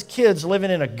doesn't want his kids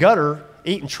living in a gutter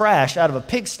eating trash out of a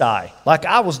pigsty like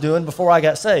I was doing before I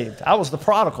got saved. I was the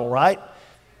prodigal, right?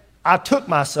 I took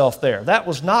myself there. That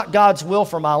was not God's will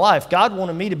for my life. God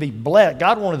wanted me to be blessed.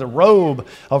 God wanted the robe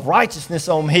of righteousness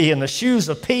on me and the shoes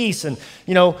of peace and,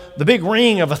 the big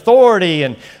ring of authority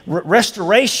and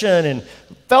restoration and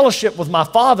fellowship with my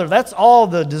Father. That's all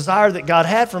the desire that God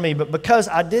had for me. But because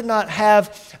I did not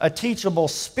have a teachable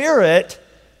spirit,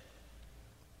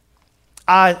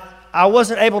 I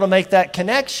wasn't able to make that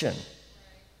connection.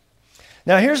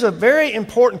 Now, here's a very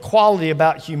important quality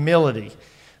about humility,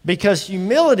 because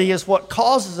humility is what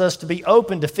causes us to be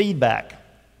open to feedback.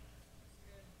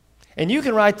 And you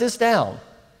can write this down.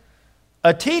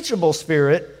 A teachable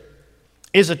spirit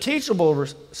is a teachable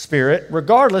spirit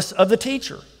regardless of the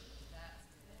teacher.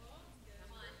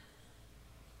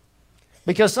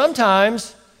 Because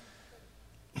sometimes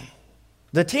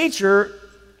the teacher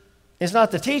is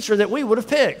not the teacher that we would have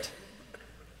picked.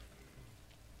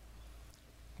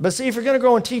 But see, if you're going to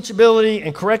grow in teachability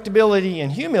and correctability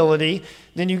and humility,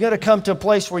 then you've got to come to a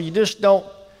place where you just don't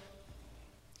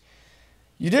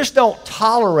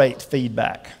tolerate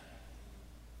feedback.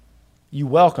 You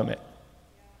welcome it.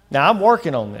 Now, I'm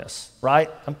working on this,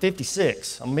 right? I'm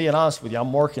 56. I'm being honest with you.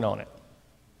 I'm working on it.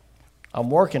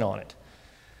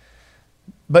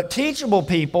 But teachable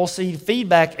people see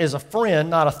feedback as a friend,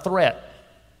 not a threat.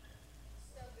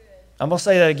 I'm going to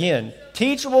say that again.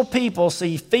 Teachable people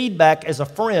see feedback as a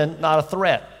friend, not a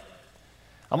threat.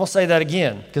 I'm going to say that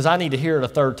again because I need to hear it a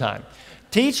third time.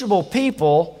 Teachable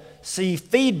people see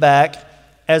feedback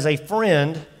as a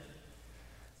friend,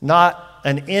 not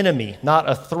an enemy, not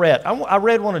a threat. I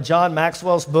read one of John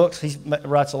Maxwell's books. He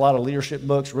writes a lot of leadership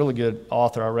books. Really good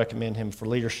author. I recommend him for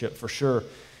leadership for sure.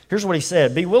 Here's what he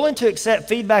said. Be willing to accept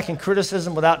feedback and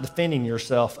criticism without defending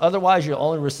yourself. Otherwise, you'll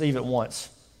only receive it once.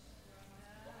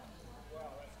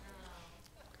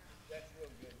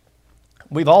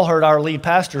 We've all heard our lead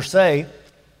pastor say,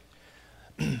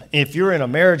 if you're in a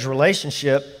marriage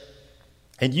relationship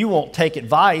and you won't take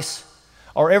advice,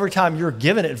 or every time you're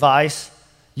given advice,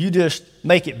 you just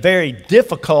make it very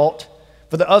difficult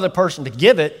for the other person to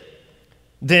give it,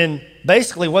 then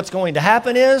basically what's going to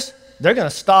happen is they're going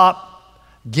to stop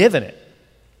giving it.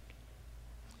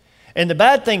 And the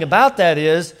bad thing about that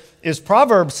is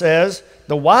Proverbs says,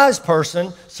 the wise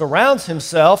person surrounds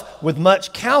himself with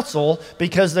much counsel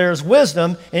because there's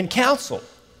wisdom in counsel.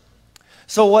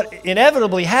 So what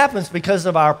inevitably happens because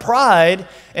of our pride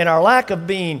and our lack of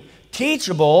being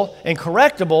teachable and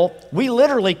correctable, we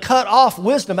literally cut off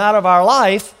wisdom out of our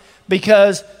life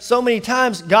because so many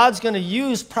times God's going to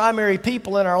use primary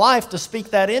people in our life to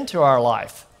speak that into our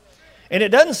life. And it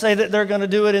doesn't say that they're going to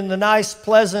do it in the nice,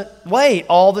 pleasant way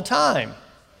all the time.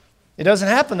 It doesn't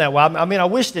happen that way. I mean, I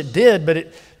wished it did,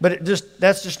 but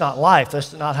that's just not life.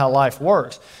 That's not how life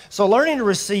works. So learning to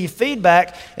receive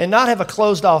feedback and not have a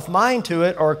closed-off mind to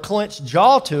it or a clenched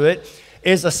jaw to it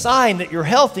is a sign that you're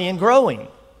healthy and growing.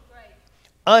 Right.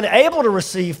 Unable to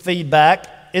receive feedback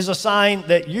is a sign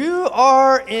that you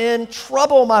are in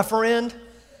trouble, my friend.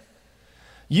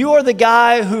 You are the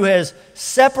guy who has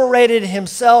separated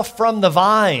himself from the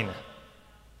vine.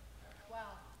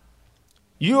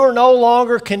 You are no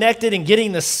longer connected and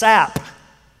getting the sap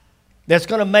that's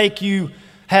going to make you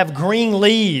have green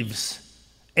leaves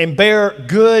and bear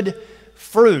good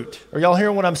fruit. Are y'all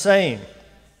hearing what I'm saying?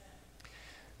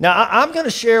 Now, I'm going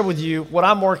to share with you what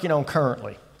I'm working on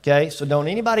currently, okay? So don't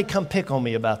anybody come pick on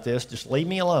me about this. Just leave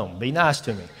me alone. Be nice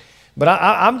to me. But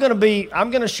I'm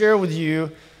going to share with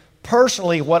you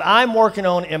personally what I'm working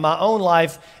on in my own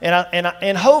life,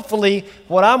 and hopefully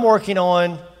what I'm working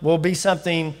on will be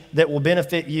something that will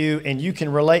benefit you and you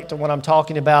can relate to what I'm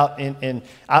talking about, and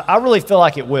I really feel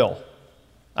like it will.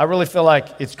 I really feel like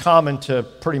it's common to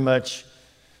pretty much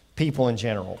people in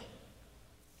general.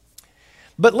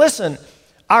 But listen,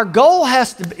 our goal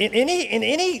has to be, in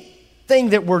anything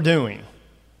that we're doing,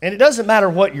 and it doesn't matter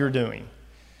what you're doing.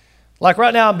 Like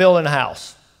right now I'm building a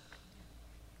house.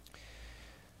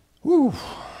 Whew.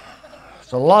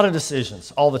 It's a lot of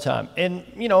decisions all the time. And,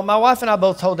 my wife and I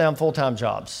both hold down full-time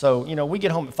jobs. So, we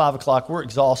get home at 5 o'clock, we're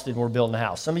exhausted, and we're building a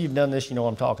house. Some of you have done this, you know what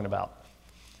I'm talking about.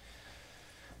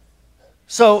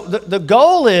 So the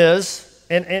goal is,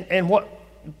 and what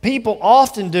people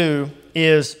often do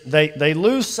is they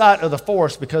lose sight of the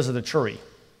forest because of the tree.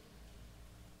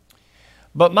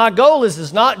 But my goal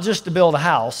is not just to build a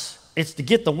house, it's to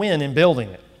get the win in building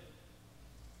it.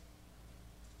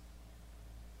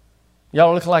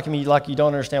 Y'all look like me like you don't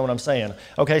understand what I'm saying.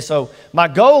 Okay, so my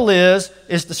goal is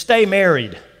to stay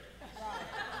married.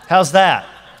 How's that?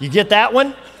 You get that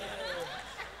one?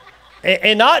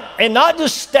 And not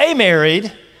just stay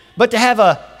married, but to have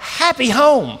a happy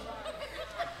home.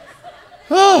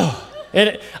 Oh,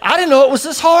 and I didn't know it was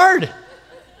this hard.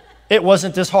 It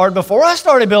wasn't this hard before I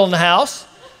started building the house,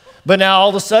 but now all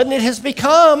of a sudden it has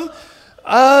become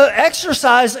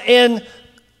exercise in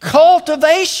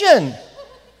cultivation.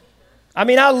 I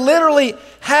mean, I literally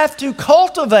have to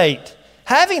cultivate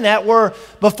having that, where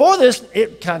before this,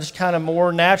 it kind of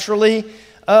more naturally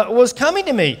was coming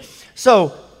to me.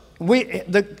 So what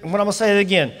I'm going to say it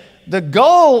again, the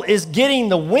goal is getting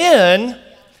the win,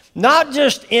 not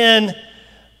just in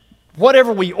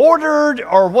whatever we ordered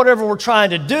or whatever we're trying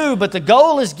to do, but the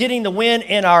goal is getting the win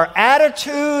in our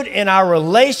attitude, in our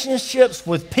relationships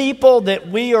with people that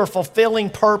we are fulfilling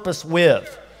purpose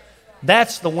with.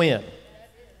 That's the win.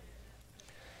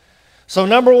 So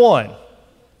number one,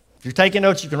 if you're taking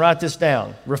notes, you can write this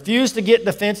down. Refuse to get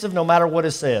defensive no matter what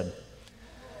is said.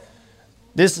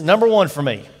 This is number one for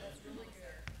me.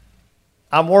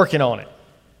 I'm working on it.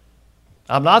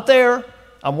 I'm not there.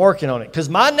 I'm working on it. Because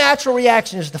my natural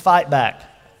reaction is to fight back,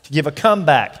 to give a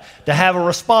comeback, to have a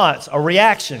response, a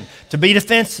reaction, to be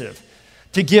defensive,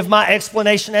 to give my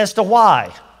explanation as to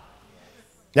why.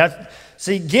 Now,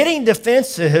 see, getting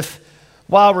defensive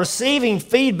while receiving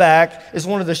feedback is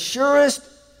one of the surest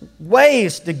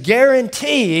ways to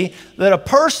guarantee that a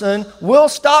person will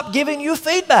stop giving you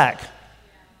feedback.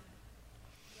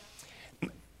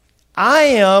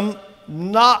 I'm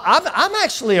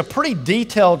actually a pretty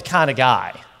detailed kind of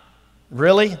guy.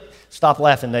 Really? Stop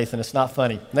laughing, Nathan. It's not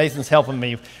funny. Nathan's helping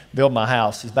me build my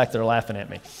house. He's back there laughing at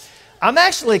me. I'm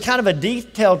actually kind of a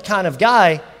detailed kind of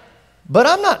guy, but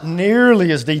I'm not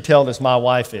nearly as detailed as my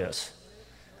wife is.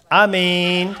 I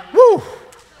mean,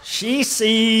 she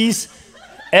sees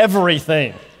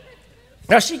everything.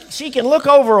 Now, she can look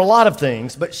over a lot of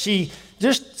things, but she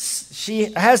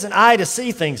has an eye to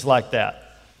see things like that.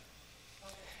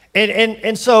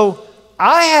 And so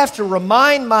I have to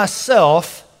remind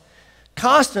myself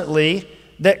constantly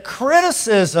that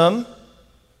criticism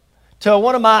to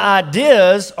one of my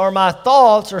ideas or my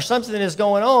thoughts or something that is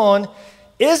going on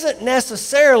isn't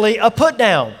necessarily a put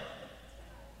down.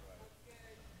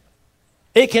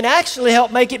 It can actually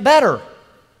help make it better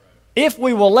if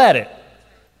we will let it.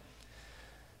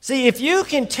 See, if you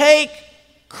can take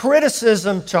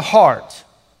criticism to heart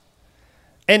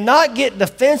and not get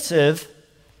defensive,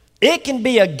 it can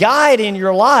be a guide in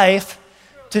your life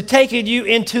to taking you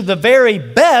into the very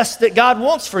best that God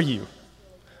wants for you.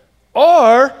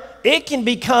 Or it can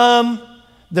become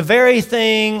the very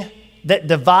thing that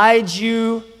divides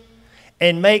you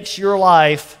and makes your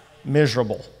life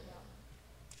miserable.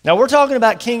 Now, we're talking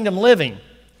about kingdom living.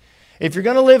 If you're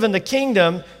going to live in the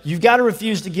kingdom, you've got to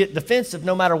refuse to get defensive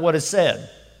no matter what is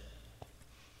said.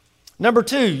 Number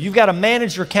two, you've got to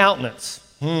manage your countenance.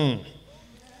 And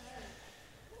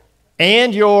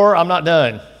I'm not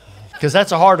done, because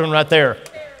that's a hard one right there.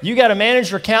 You got to manage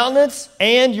your countenance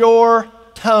and your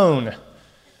tone.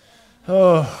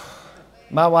 Oh,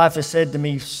 my wife has said to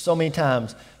me so many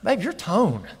times, babe, your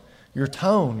tone.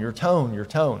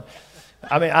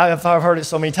 I mean, I've heard it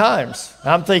so many times.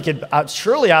 I'm thinking,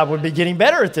 surely I would be getting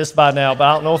better at this by now, but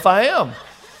I don't know if I am.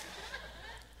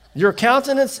 Your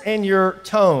countenance and your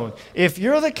tone. If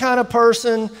you're the kind of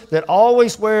person that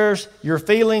always wears your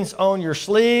feelings on your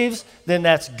sleeves, then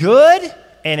that's good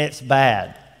and it's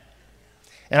bad.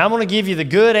 And I'm going to give you the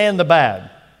good and the bad.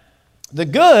 The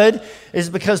good is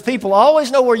because people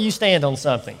always know where you stand on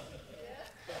something.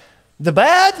 The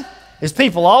bad is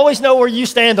people always know where you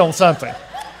stand on something.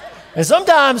 And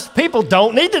sometimes people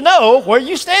don't need to know where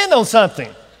you stand on something.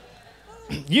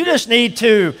 You just need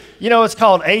to, it's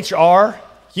called HR,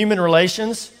 human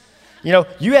relations.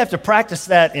 You have to practice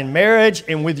that in marriage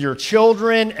and with your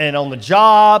children and on the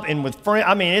job and with friends.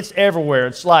 I mean, it's everywhere.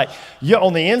 It's like,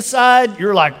 on the inside,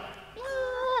 you're like,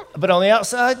 but on the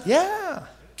outside, yeah,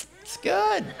 it's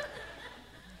good.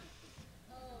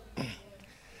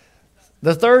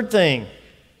 The third thing,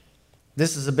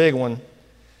 this is a big one.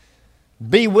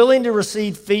 Be willing to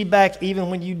receive feedback even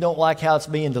when you don't like how it's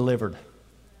being delivered.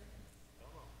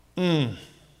 Even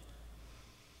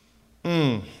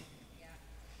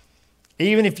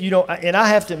if you don't, and I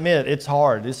have to admit, it's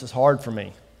hard. This is hard for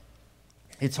me.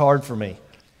 It's hard for me.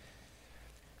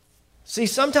 See,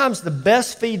 sometimes the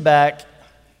best feedback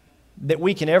that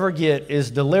we can ever get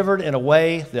is delivered in a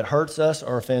way that hurts us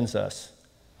or offends us.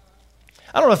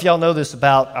 I don't know if y'all know this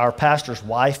about our pastor's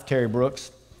wife, Terry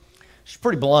Brooks. She's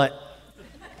pretty blunt.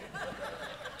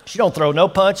 She don't throw no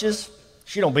punches.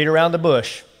 She don't beat around the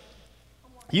bush.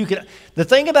 The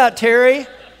thing about Terry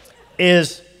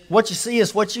is what you see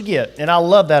is what you get. And I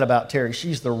love that about Terry.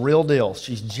 She's the real deal.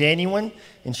 She's genuine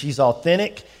and she's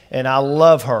authentic, and I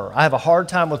love her. I have a hard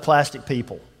time with plastic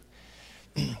people.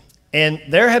 And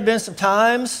there have been some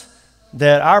times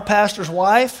that our pastor's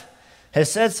wife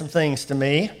has said some things to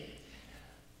me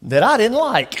that I didn't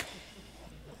like.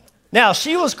 Now,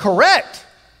 she was correct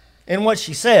in what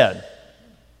she said.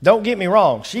 Don't get me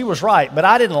wrong. She was right, but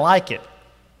I didn't like it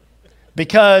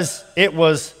because it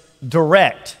was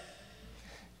direct.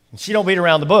 She don't beat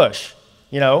around the bush,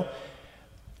 you know.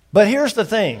 But here's the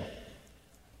thing.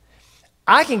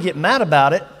 I can get mad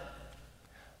about it.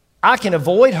 I can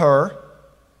avoid her.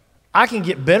 I can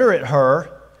get bitter at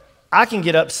her. I can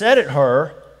get upset at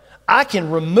her. I can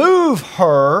remove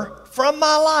her from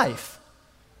my life.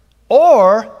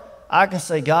 Or I can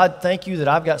say, God, thank you that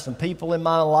I've got some people in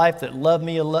my life that love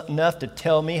me enough to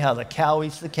tell me how the cow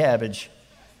eats the cabbage.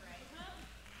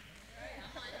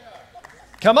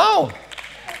 Come on.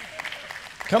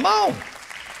 Come on.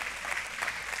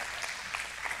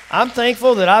 I'm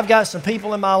thankful that I've got some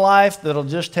people in my life that'll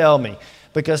just tell me.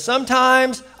 Because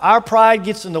sometimes our pride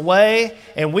gets in the way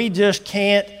and we just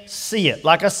can't see it.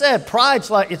 Like I said,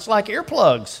 pride's like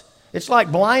earplugs. It's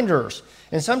like blinders.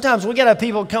 And sometimes we got to have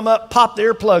people come up, pop the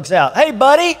earplugs out. Hey,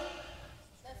 buddy,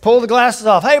 pull the glasses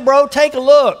off. Hey, bro, take a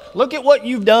look. Look at what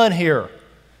you've done here.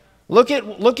 Look at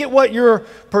what you're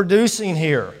producing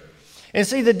here. And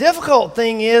see, the difficult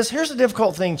thing is, here's the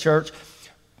difficult thing, church.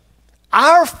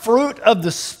 Our fruit of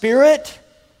the Spirit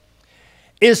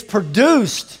is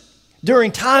produced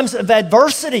during times of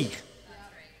adversity.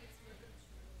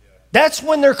 That's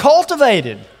when they're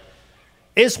cultivated.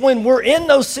 It's when we're in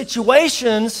those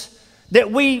situations that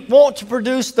we want to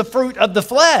produce the fruit of the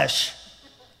flesh.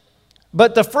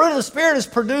 But the fruit of the Spirit is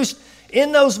produced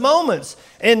in those moments.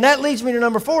 And that leads me to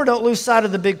number 4, don't lose sight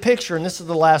of the big picture. And this is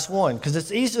the last one, because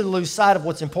it's easy to lose sight of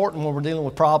what's important when we're dealing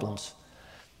with problems.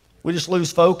 We just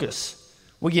lose focus.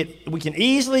 We can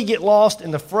easily get lost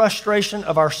in the frustration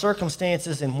of our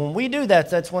circumstances, and when we do that,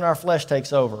 that's when our flesh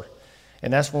takes over,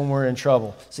 and that's when we're in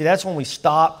trouble. See, that's when we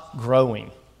stop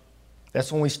growing.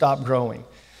 That's when we stop growing.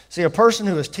 See, a person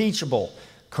who is teachable,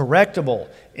 correctable,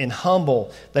 and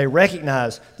humble, they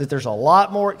recognize that there's a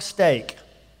lot more at stake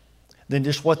than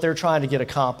just what they're trying to get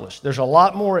accomplished. There's a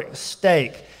lot more at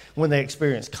stake when they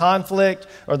experience conflict,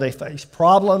 or they face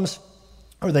problems,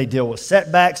 or they deal with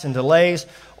setbacks and delays,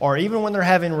 or even when they're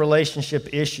having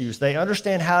relationship issues. They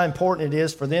understand how important it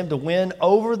is for them to win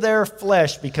over their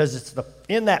flesh, because it's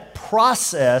in that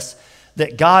process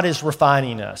that God is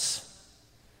refining us.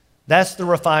 That's the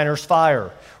refiner's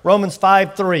fire. Romans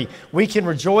 5:3, we can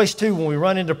rejoice too when we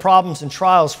run into problems and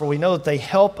trials, for we know that they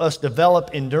help us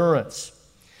develop endurance.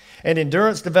 And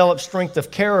endurance develops strength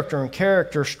of character, and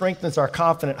character strengthens our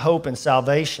confident hope in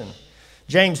salvation.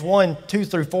 James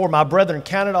 1:2-4, my brethren,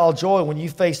 count it all joy when you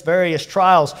face various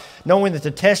trials, knowing that the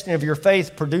testing of your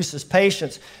faith produces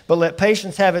patience. But let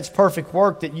patience have its perfect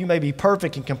work, that you may be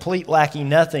perfect and complete, lacking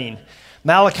nothing.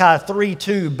 Malachi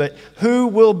 3:2, but who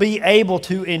will be able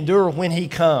to endure when he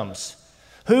comes?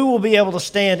 Who will be able to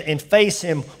stand and face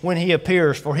him when he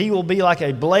appears? For he will be like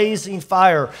a blazing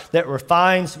fire that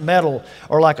refines metal,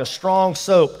 or like a strong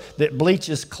soap that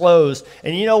bleaches clothes.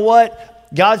 And you know what?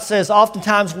 God says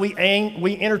oftentimes we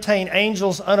entertain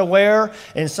angels unaware,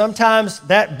 and sometimes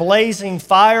that blazing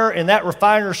fire and that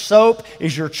refiner's soap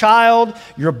is your child,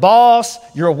 your boss,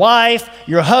 your wife,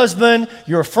 your husband,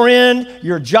 your friend,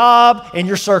 your job, and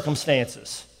your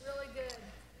circumstances. Really good.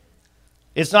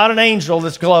 It's not an angel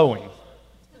that's glowing.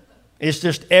 It's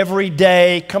just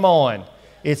everyday, come on,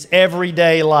 it's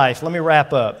everyday life. Let me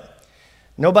wrap up.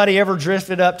 Nobody ever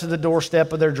drifted up to the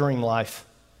doorstep of their dream life.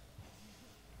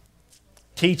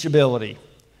 Teachability,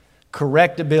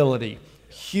 correctability,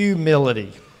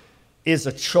 humility is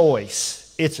a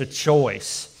choice. It's a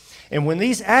choice. And when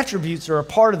these attributes are a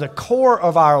part of the core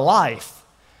of our life,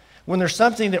 when there's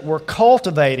something that we're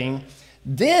cultivating,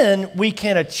 then we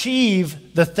can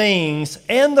achieve the things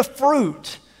and the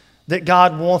fruit that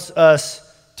God wants us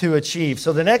to achieve.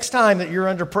 So the next time that you're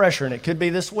under pressure, and it could be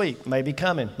this week, maybe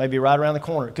coming, maybe right around the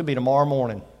corner, it could be tomorrow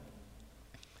morning.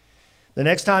 The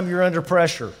next time you're under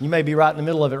pressure, you may be right in the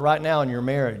middle of it right now in your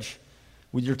marriage,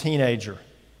 with your teenager,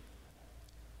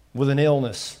 with an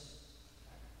illness,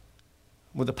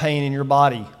 with a pain in your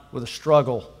body, with a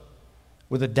struggle,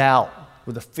 with a doubt,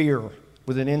 with a fear,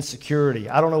 with an insecurity.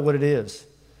 I don't know what it is.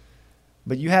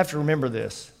 But you have to remember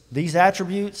this. These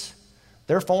attributes,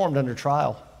 they're formed under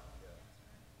trial.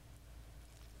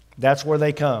 That's where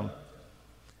they come.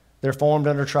 They're formed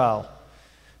under trial.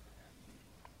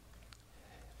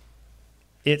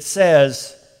 It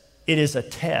says it is a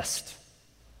test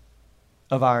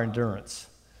of our endurance.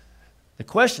 The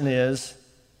question is,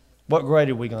 what grade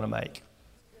are we going to make?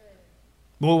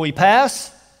 Will we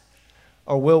pass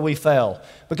or will we fail?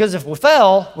 Because if we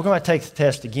fail, we're going to take the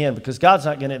test again because God's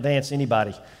not going to advance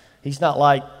anybody. He's not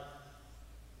like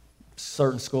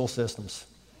certain school systems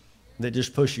that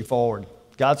just push you forward.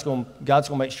 God's going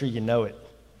to make sure you know it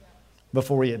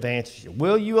before he advances you.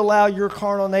 Will you allow your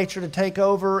carnal nature to take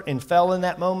over and fail in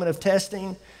that moment of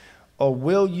testing? Or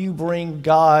will you bring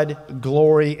God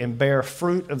glory and bear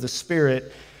fruit of the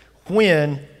Spirit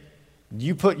when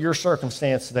you put your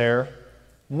circumstance there,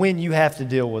 when you have to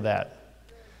deal with that?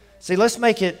 See, let's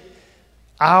make it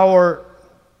our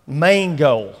main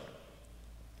goal.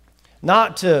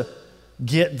 Not to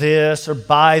get this or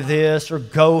buy this or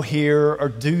go here or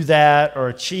do that or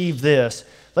achieve this.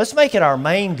 Let's make it our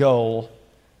main goal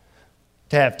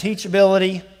to have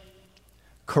teachability,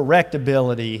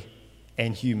 correctability,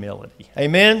 and humility.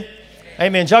 Amen?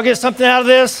 Amen. Did y'all get something out of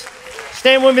this?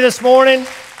 Stand with me this morning.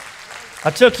 I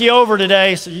took you over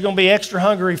today, so you're going to be extra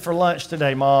hungry for lunch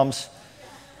today, moms.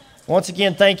 Once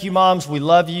again, thank you, moms. We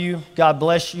love you. God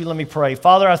bless you. Let me pray.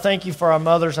 Father, I thank you for our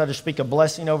mothers. I just speak a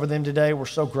blessing over them today. We're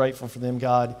so grateful for them,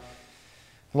 God.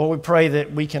 Lord, we pray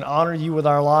that we can honor you with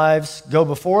our lives. Go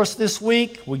before us this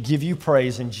week. We give you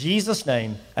praise. In Jesus'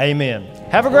 name, amen.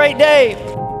 Have a great day.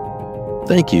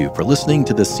 Thank you for listening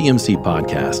to the CMC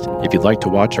Podcast. If you'd like to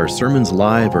watch our sermons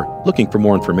live or looking for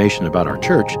more information about our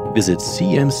church, visit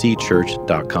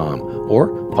cmcchurch.com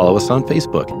or follow us on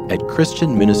Facebook at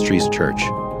Christian Ministries Church.